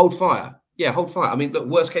hold fire. Yeah, hold fire. I mean, look,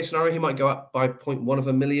 worst case scenario, he might go up by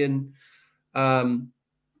 0.1 million. But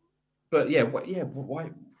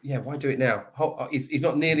why do it now? He's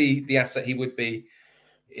not nearly the asset he would be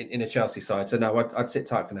in a Chelsea side. So no, I'd sit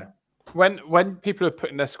tight for now. When people are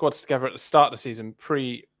putting their squads together at the start of the season,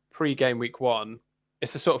 pre game week 1,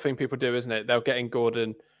 it's the sort of thing people do, isn't it? They'll get in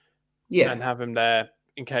Gordon, and have him there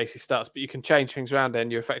in case he starts. But you can change things around,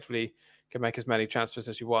 and you effectively can make as many transfers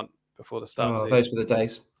as you want before the start. Oh, those were the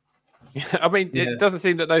days. I mean, it doesn't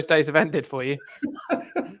seem that those days have ended for you.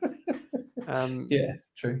 True.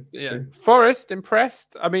 True. Forest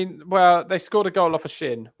impressed. I mean, well, they scored a goal off a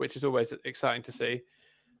shin, which is always exciting to see.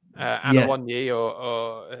 Anawonyi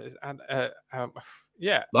Well,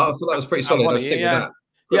 I thought that was pretty solid. I'll stick with that.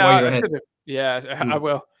 I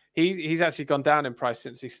will. He's actually gone down in price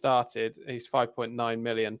since he started. He's 5.9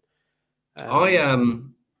 million.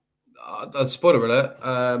 Spoiler alert.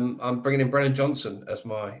 I'm bringing in Brennan Johnson as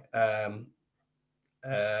my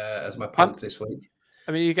punt this week.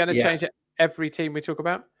 I mean, you're going to change every team we talk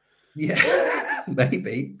about? Yeah,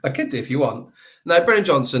 maybe. I could do if you want. No, Brennan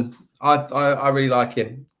Johnson. I really like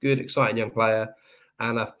him. Good, exciting young player.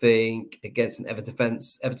 And I think against an Everton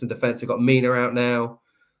defence, they've got Mina out now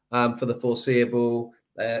for the foreseeable.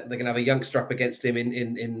 They're going to have a youngster up against him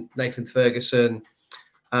in Nathan Ferguson.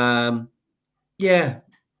 Brennan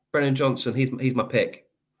Johnson, he's my pick.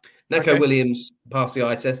 Neco Williams passed the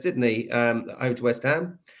eye test, didn't he? Over to West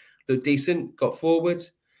Ham. Looked decent, got forward.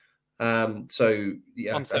 I don't see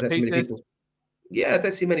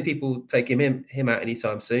many people taking him out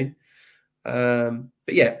anytime soon.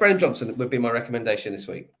 Brennan Johnson would be my recommendation this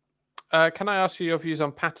week. Can I ask you your views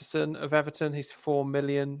on Patterson of Everton? He's 4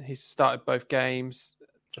 million. He's started both games.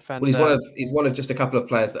 Defender. Well, he's one of just a couple of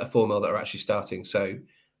players that are 4 mil that are actually starting. So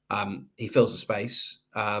he fills the space.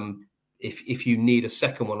 If you need a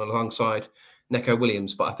second one alongside Neco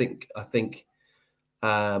Williams, but I think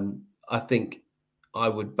I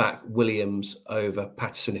would back Williams over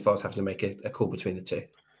Patterson if I was having to make a call between the two.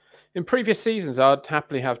 In previous seasons, I'd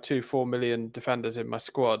happily have 2 4 million defenders in my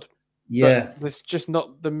squad. Yeah. But there's just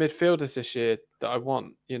not the midfielders this year that I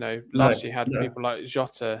want. You know, last year had people like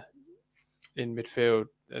Jota in midfield,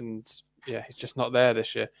 and he's just not there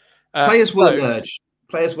this year. Players will emerge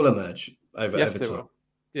over time.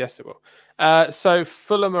 Yes, it will. So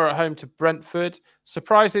Fulham are at home to Brentford.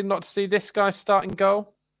 Surprising not to see this guy starting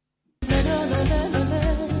goal.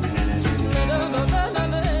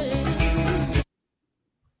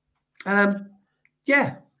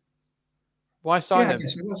 Why sign him? I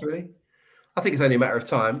guess it was really. I think it's only a matter of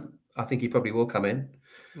time. I think he probably will come in.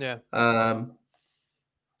 Yeah.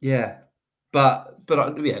 But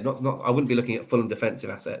not. I wouldn't be looking at Fulham defensive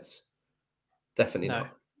assets. Definitely not.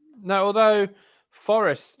 No, although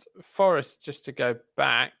Forest, just to go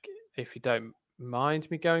back, if you don't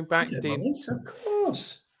mind me going back, of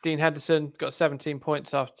course. Dean Henderson got 17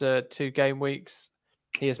 points after 2 game weeks.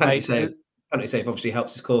 He has penalty save obviously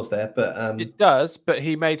helps his cause there, but it does. But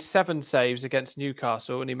he made 7 saves against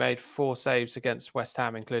Newcastle, and he made 4 saves against West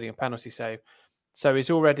Ham, including a penalty save. So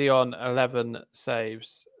he's already on 11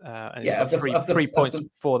 saves, and he's got 3 points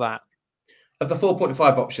for that. Of the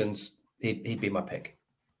 4.5 options, he'd be my pick.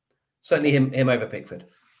 Certainly him over Pickford.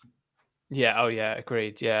 Yeah. Oh, yeah.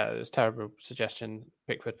 Agreed. Yeah, it was a terrible suggestion,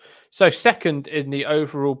 Pickford. So second in the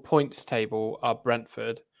overall points table are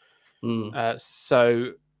Brentford.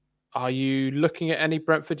 So are you looking at any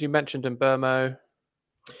Brentford? You mentioned Mbeumo.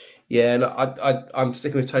 Yeah, no, I'm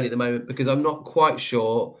sticking with Tony at the moment because I'm not quite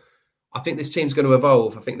sure. I think this team's going to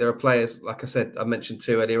evolve. I think there are players, like I said, I mentioned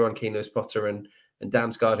 2 earlier on, Keane Lewis-Potter and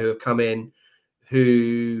Damsgaard, who have come in,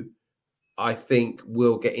 who I think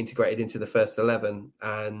will get integrated into the first 11.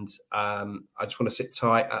 And I just want to sit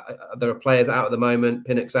tight. There are players out at the moment.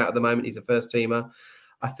 Pinnock's out at the moment. He's a first teamer.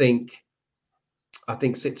 I think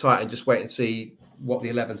sit tight and just wait and see what the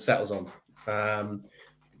 11 settles on.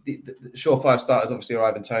 The surefire starters obviously are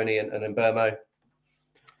Ivan Toney and Mbeumo.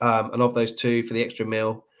 And of those 2 for the extra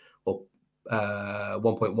mil, or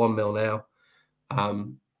 1.1 mil now,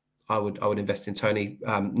 I would invest in Toney,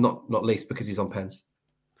 not least because he's on pens.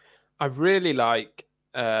 I really like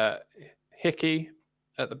Hickey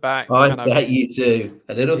at the back. I bet you do.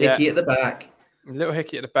 A little Hickey at the back. A little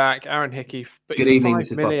Hickey at the back. Aaron Hickey. But Good he's evening, 5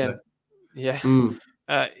 Mrs. million. Potter.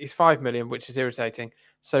 Yeah. He's 5 million, which is irritating.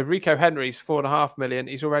 So Rico Henry's 4.5 million.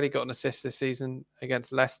 He's already got an assist this season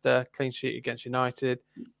against Leicester, clean sheet against United.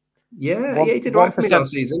 Yeah, he did right for me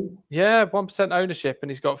last season. Yeah, 1% ownership, and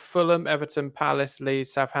he's got Fulham, Everton, Palace,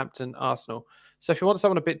 Leeds, Southampton, Arsenal. So if you want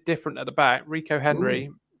someone a bit different at the back, Rico Henry,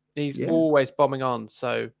 he's always bombing on.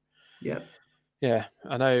 So yeah,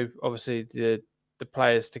 I know. Obviously, the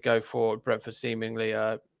players to go for at Brentford seemingly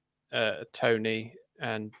are Tony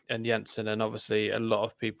and Jensen, and obviously a lot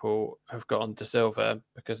of people have got on De Silva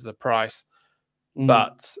because of the price.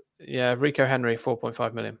 But yeah, Rico Henry,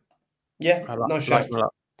 4.5 million. Yeah, no shot.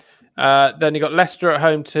 Then you got Leicester at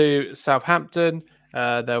home to Southampton.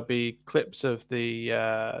 There'll be clips of the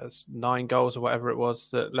 9 goals or whatever it was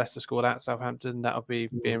that Leicester scored at Southampton. That'll be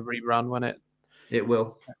being rerun, won't it? It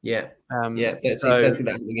will. Yeah. Don't see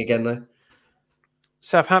that happening again, though.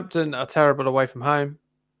 Southampton are terrible away from home.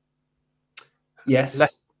 Yes.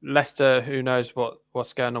 Leicester, who knows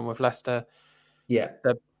what's going on with Leicester? Yeah.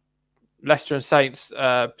 Leicester and Saints.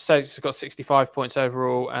 Saints have got 65 points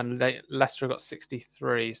overall, and Leicester have got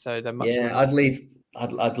 63. So they're much. Yeah, I'd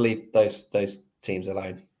leave those teams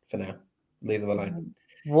alone for now. Leave them alone.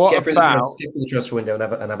 Get through the transfer window and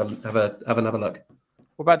have another look.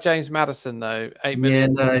 What about James Maddison though? 8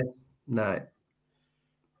 million. Yeah, no.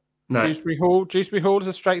 Dewsbury Hall is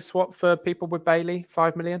a straight swap for people with Bailey.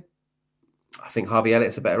 5 million. I think Harvey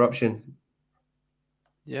Elliott's a better option.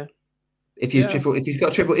 Yeah. If you've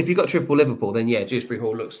got triple Liverpool, then yeah, Dewsbury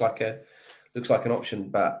Hall looks like an option.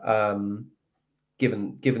 But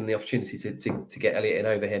given the opportunity to get Elliott in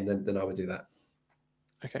over him, then I would do that.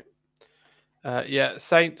 Okay.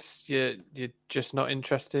 Saints, you're just not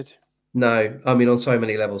interested. No, I mean on so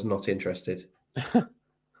many levels, not interested.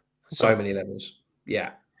 So many levels.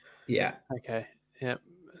 Yeah. Okay. Yeah.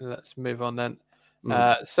 Let's move on then.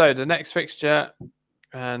 So the next fixture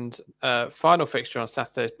and final fixture on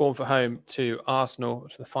Saturday is Bournemouth at home to Arsenal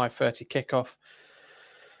for the 5:30 kickoff.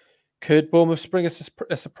 Could Bournemouth spring us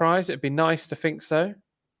a surprise? It'd be nice to think so.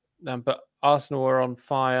 But Arsenal are on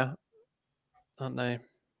fire, aren't they?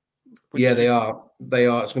 They are.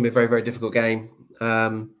 It's going to be a very, very difficult game.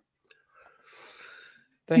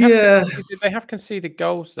 They have conceded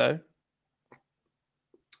goals though.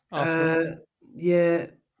 Yeah,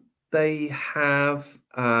 they have.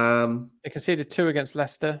 They conceded 2 against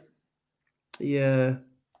Leicester. Yeah,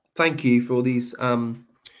 thank you for all these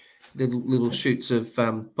little shoots of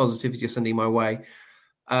positivity you're sending my way.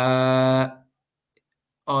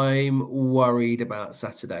 I'm worried about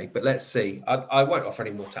Saturday, but let's see. I won't offer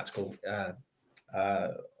any more tactical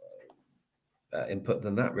input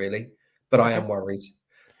than that, really. But I am worried,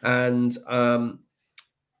 and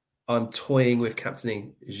I'm toying with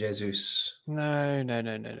captaining Jesus. No.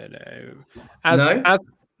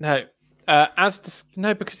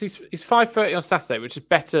 Because he's 5:30 on Saturday, which is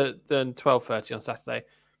better than 12:30 on Saturday.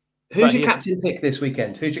 Who's your captain pick this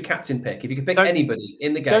weekend? Who's your captain pick? If you could pick anybody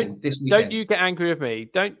in the game this weekend. Don't you get angry with me.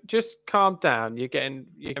 Don't just calm down. You're getting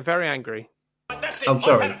very angry. I'm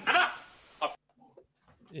sorry.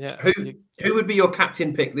 Yeah. Who would be your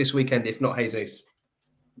captain pick this weekend if not Jesus?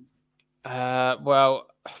 Well,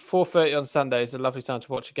 4:30 on Sunday is a lovely time to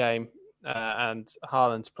watch a game, and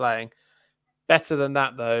Haaland's playing. Better than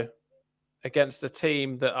that, though, against a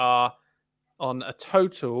team that are on a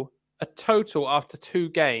total after 2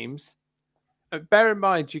 games. Bear in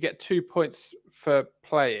mind, you get 2 points for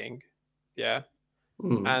playing, yeah,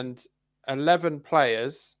 and 11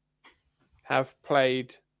 players have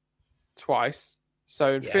played twice.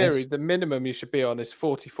 So in theory, the minimum you should be on is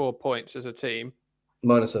 44 points as a team.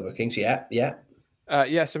 Minus the bookings, yeah.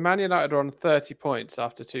 So Man United are on 30 points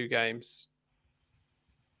after 2 games.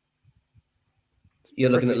 You're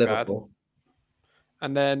looking at Liverpool. Bad.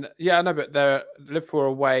 And then, but Liverpool are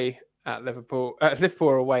away at Liverpool. Liverpool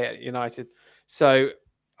are away at United. So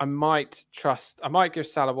I might give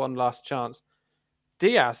Salah one last chance.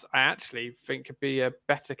 Diaz, I actually think could be a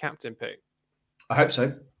better captain pick. I hope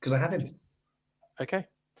so, because I have him. Okay.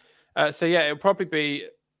 It'll probably be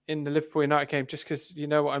in the Liverpool United game, just because you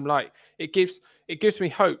know what I'm like. It gives me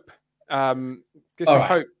hope.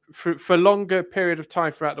 Hope for a longer period of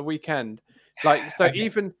time throughout the weekend. Like so,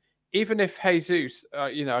 even if Jesus,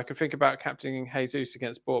 I could think about captaining Jesus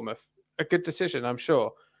against Bournemouth. A good decision, I'm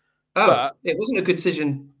sure. But it wasn't a good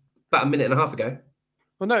decision about a minute and a half ago.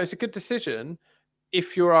 Well, no, it's a good decision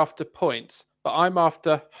if you're after points, but I'm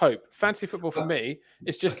after hope. Fantasy football for me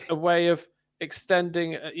is just a way of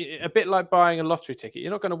extending a bit like buying a lottery ticket.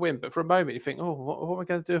 You're not going to win, but for a moment you think, oh, what am I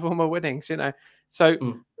going to do with all my winnings? So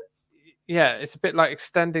yeah, it's a bit like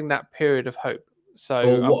extending that period of hope.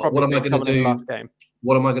 So what am I going to do? Last game.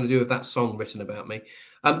 What am I going to do with that song written about me?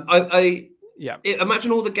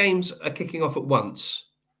 Imagine all the games are kicking off at once.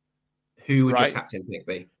 Who would your captain pick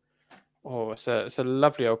be? Oh, it's a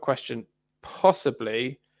lovely old question.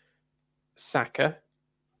 Possibly Saka,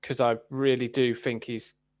 because I really do think he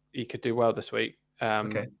could do well this week.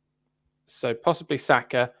 Okay. So possibly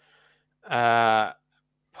Saka,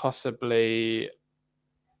 possibly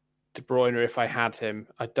De Bruyne if I had him.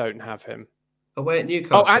 I don't have him. Away at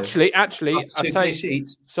Newcastle. Oh, actually, I'll tell you.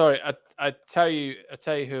 Sheets. Sorry, I tell you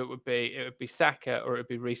who it would be. It would be Saka or it would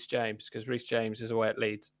be Reece James, because Reece James is away at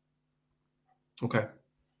Leeds. Okay.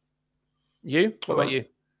 You? What about you?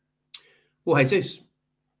 Well, Jesus.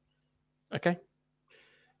 Okay.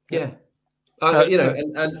 Yeah.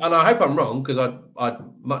 And I hope I'm wrong, because I'd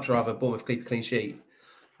much rather Bournemouth keep a clean sheet.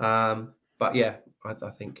 But yeah, I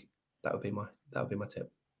think that would be my tip.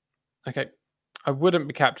 Okay. I wouldn't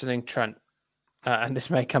be captaining Trent, and this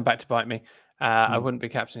may come back to bite me. I wouldn't be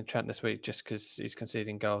captaining Trent this week just because he's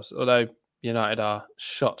conceding goals. Although United are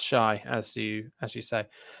shot shy, as you say.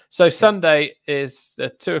 So Sunday is the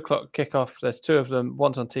 2:00 kickoff. There's two of them.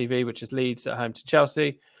 One's on TV, which is Leeds at home to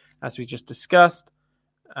Chelsea, as we just discussed.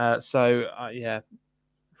 Reece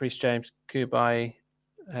James, Kubai,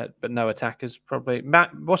 but no attackers probably.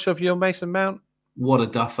 Matt, what's your view on Mason Mount? What a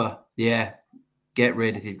duffer! Yeah, get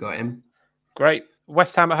rid if you've got him. Great.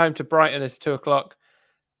 West Ham at home to Brighton is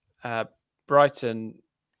 2:00. Brighton,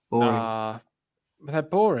 they're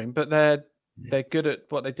boring, but they're good at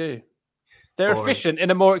what they do. They're efficient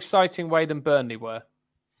in a more exciting way than Burnley were.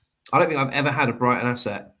 I don't think I've ever had a Brighton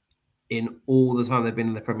asset in all the time they've been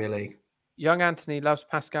in the Premier League. Young Anthony loves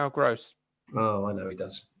Pascal Gross. Oh, I know he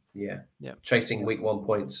does. Yeah. Chasing week 1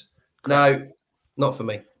 points. Correct. No, not for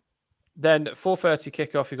me. Then 4:30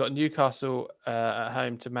 kickoff. You've got Newcastle at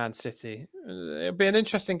home to Man City. It'll be an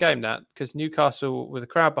interesting game, that, because Newcastle, with a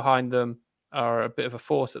crowd behind them, are a bit of a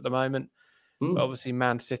force at the moment. But obviously,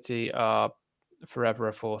 Man City are forever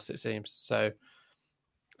a force, it seems. So,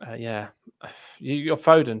 you're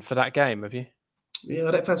Foden for that game, have you? Yeah,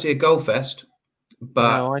 I don't fancy a goal fest,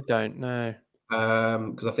 but no, I don't know.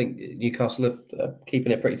 Because I think Newcastle are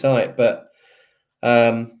keeping it pretty tight. But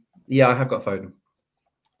I have got Foden.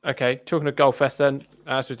 Okay, talking of goal fest, then,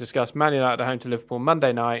 as we discussed, Man United at home to Liverpool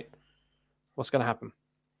Monday night. What's going to happen?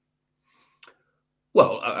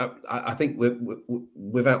 Well, I think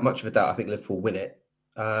without much of a doubt, I think Liverpool win it.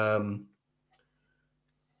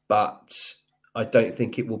 But I don't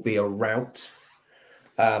think it will be a rout.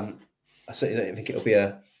 I certainly don't think it'll be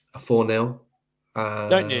a 4-0.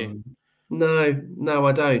 Don't you? No,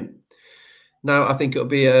 I don't. No, I think it'll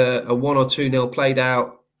be a 1 or 2-0 played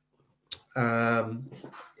out. In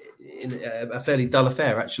a fairly dull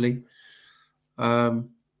affair, actually. But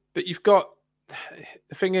you've got...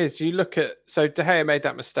 The thing is, you look at... So De Gea made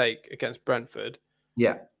that mistake against Brentford.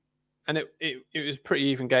 Yeah. And it was a pretty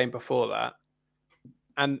even game before that.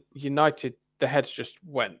 And United, the heads just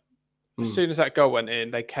went. As soon as that goal went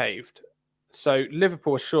in, they caved. So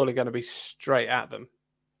Liverpool are surely going to be straight at them.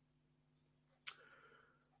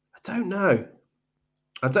 I don't know.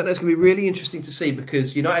 It's going to be really interesting to see,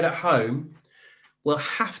 because United at home will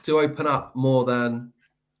have to open up more than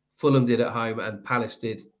Fulham did at home and Palace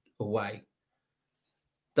did away.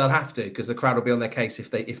 They'll have to, because the crowd will be on their case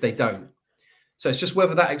if they don't. So it's just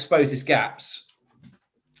whether that exposes gaps.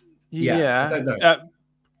 Yeah. I don't know.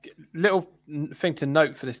 Little thing to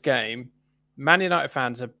note for this game: Man United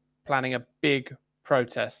fans are planning a big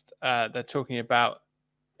protest. They're talking about,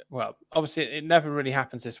 well, obviously it never really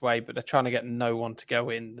happens this way, but they're trying to get no one to go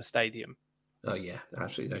in the stadium. Oh yeah,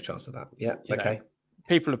 absolutely no chance of that. Yeah, okay.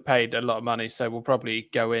 People have paid a lot of money, so we'll probably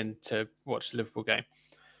go in to watch the Liverpool game.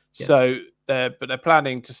 Yeah. So they're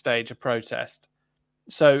planning to stage a protest.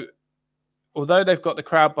 So although they've got the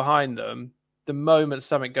crowd behind them, the moment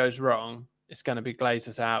something goes wrong, it's going to be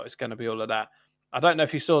Glazers out. It's going to be all of that. I don't know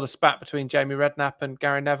if you saw the spat between Jamie Redknapp and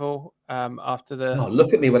Gary Neville after the... Oh,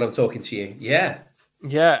 look at me when I'm talking to you. Yeah.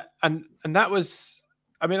 Yeah. And that was...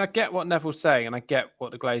 I mean, I get what Neville's saying, and I get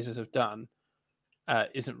what the Glazers have done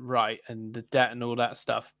isn't right, and the debt and all that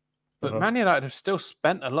stuff. But Man United have still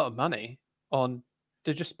spent a lot of money on...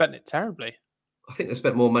 They've just spent it terribly. I think they've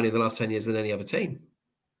spent more money in the last 10 years than any other team.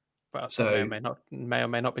 Well, so may or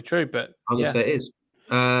may not be true, but I'm going to say it is.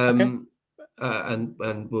 Okay.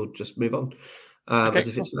 And we'll just move on as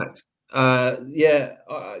if it's fact. I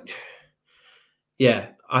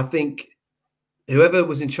think whoever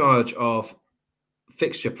was in charge of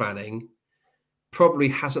fixture planning probably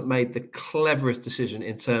hasn't made the cleverest decision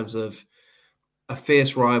in terms of a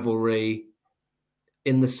fierce rivalry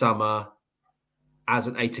in the summer as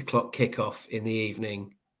an 8 o'clock kickoff in the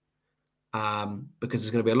evening, because there's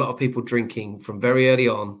going to be a lot of people drinking from very early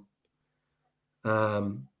on.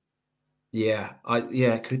 To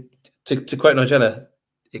quote Nigella,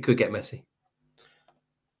 it could get messy.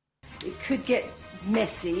 It could get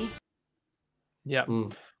messy. Yeah.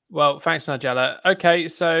 Well, thanks, Nigella. Okay,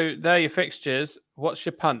 so there are your fixtures. What's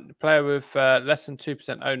your punt? Player with less than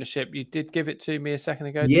 2% ownership. You did give it to me a second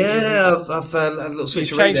ago. Yeah, I've a little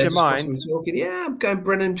switch. You changed your mind. Yeah, I'm going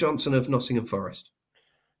Brennan Johnson of Nottingham Forest.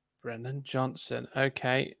 Brennan Johnson.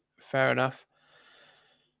 Okay, fair enough.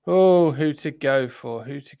 Oh, who to go for?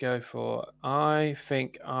 I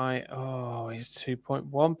think he's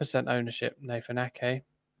 2.1% ownership, Nathan Ake.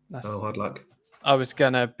 Hard luck. I was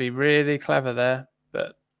going to be really clever there,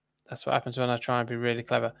 but that's what happens when I try and be really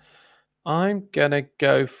clever. I'm going to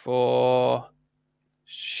go for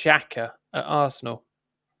Xhaka at Arsenal.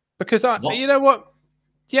 Because you know what?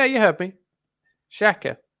 Yeah, you heard me.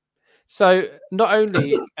 Xhaka. So not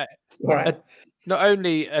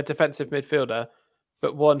only a defensive midfielder,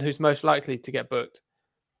 but one who's most likely to get booked.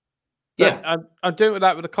 But yeah. I'm doing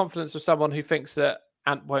that with the confidence of someone who thinks that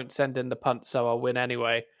Ant won't send in the punt, so I'll win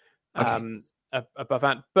anyway. Okay. Above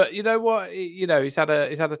Ant. But you know what? He's had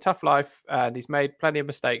a tough life and he's made plenty of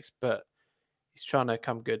mistakes, but he's trying to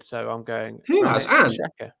come good. So I'm going. Who has Ant?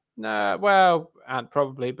 Xhaka. No, well, Ant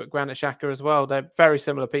probably, but Granit Xhaka as well. They're very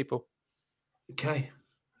similar people. Okay.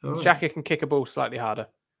 All right. Xhaka can kick a ball slightly harder.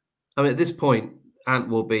 I mean, at this point, Ant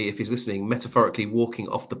will be, if he's listening, metaphorically walking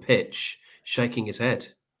off the pitch, shaking his head.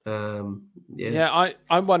 I'm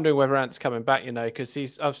wondering whether Ant's coming back, because he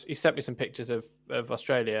sent me some pictures of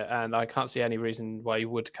Australia and I can't see any reason why he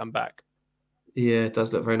would come back. Yeah, it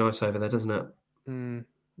does look very nice over there, doesn't it?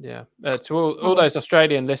 Yeah. To all those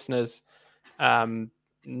Australian listeners, no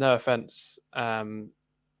offense to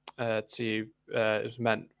you. It was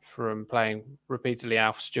meant from playing repeatedly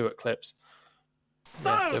Alf Stewart clips.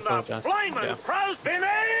 Yeah, Love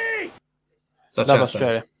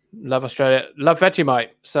Australia. Love Australia. Love Vegemite.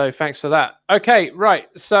 So thanks for that. Okay, right.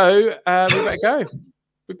 So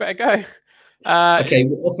we better go. Okay,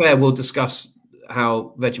 off air we'll discuss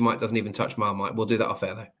how Vegemite doesn't even touch Marmite. We'll do that off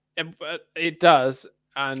air though. It does.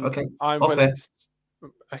 And okay, I'm off air.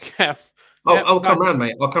 Okay. I'll come round,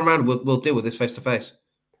 mate. I'll come round. We'll deal with this face to face.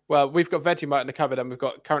 Well, we've got Vegemite in the cupboard and we've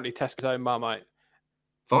got currently Tesco's own Marmite.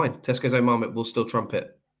 Fine. Tesco's own Marmite will still trump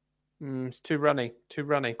it. It's too runny.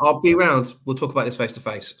 I'll be round. We'll talk about this face to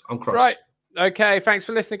face. I'm cross. Right. Okay. Thanks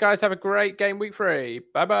for listening, guys. Have a great game week 3.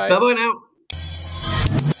 Bye-bye. Bye-bye now.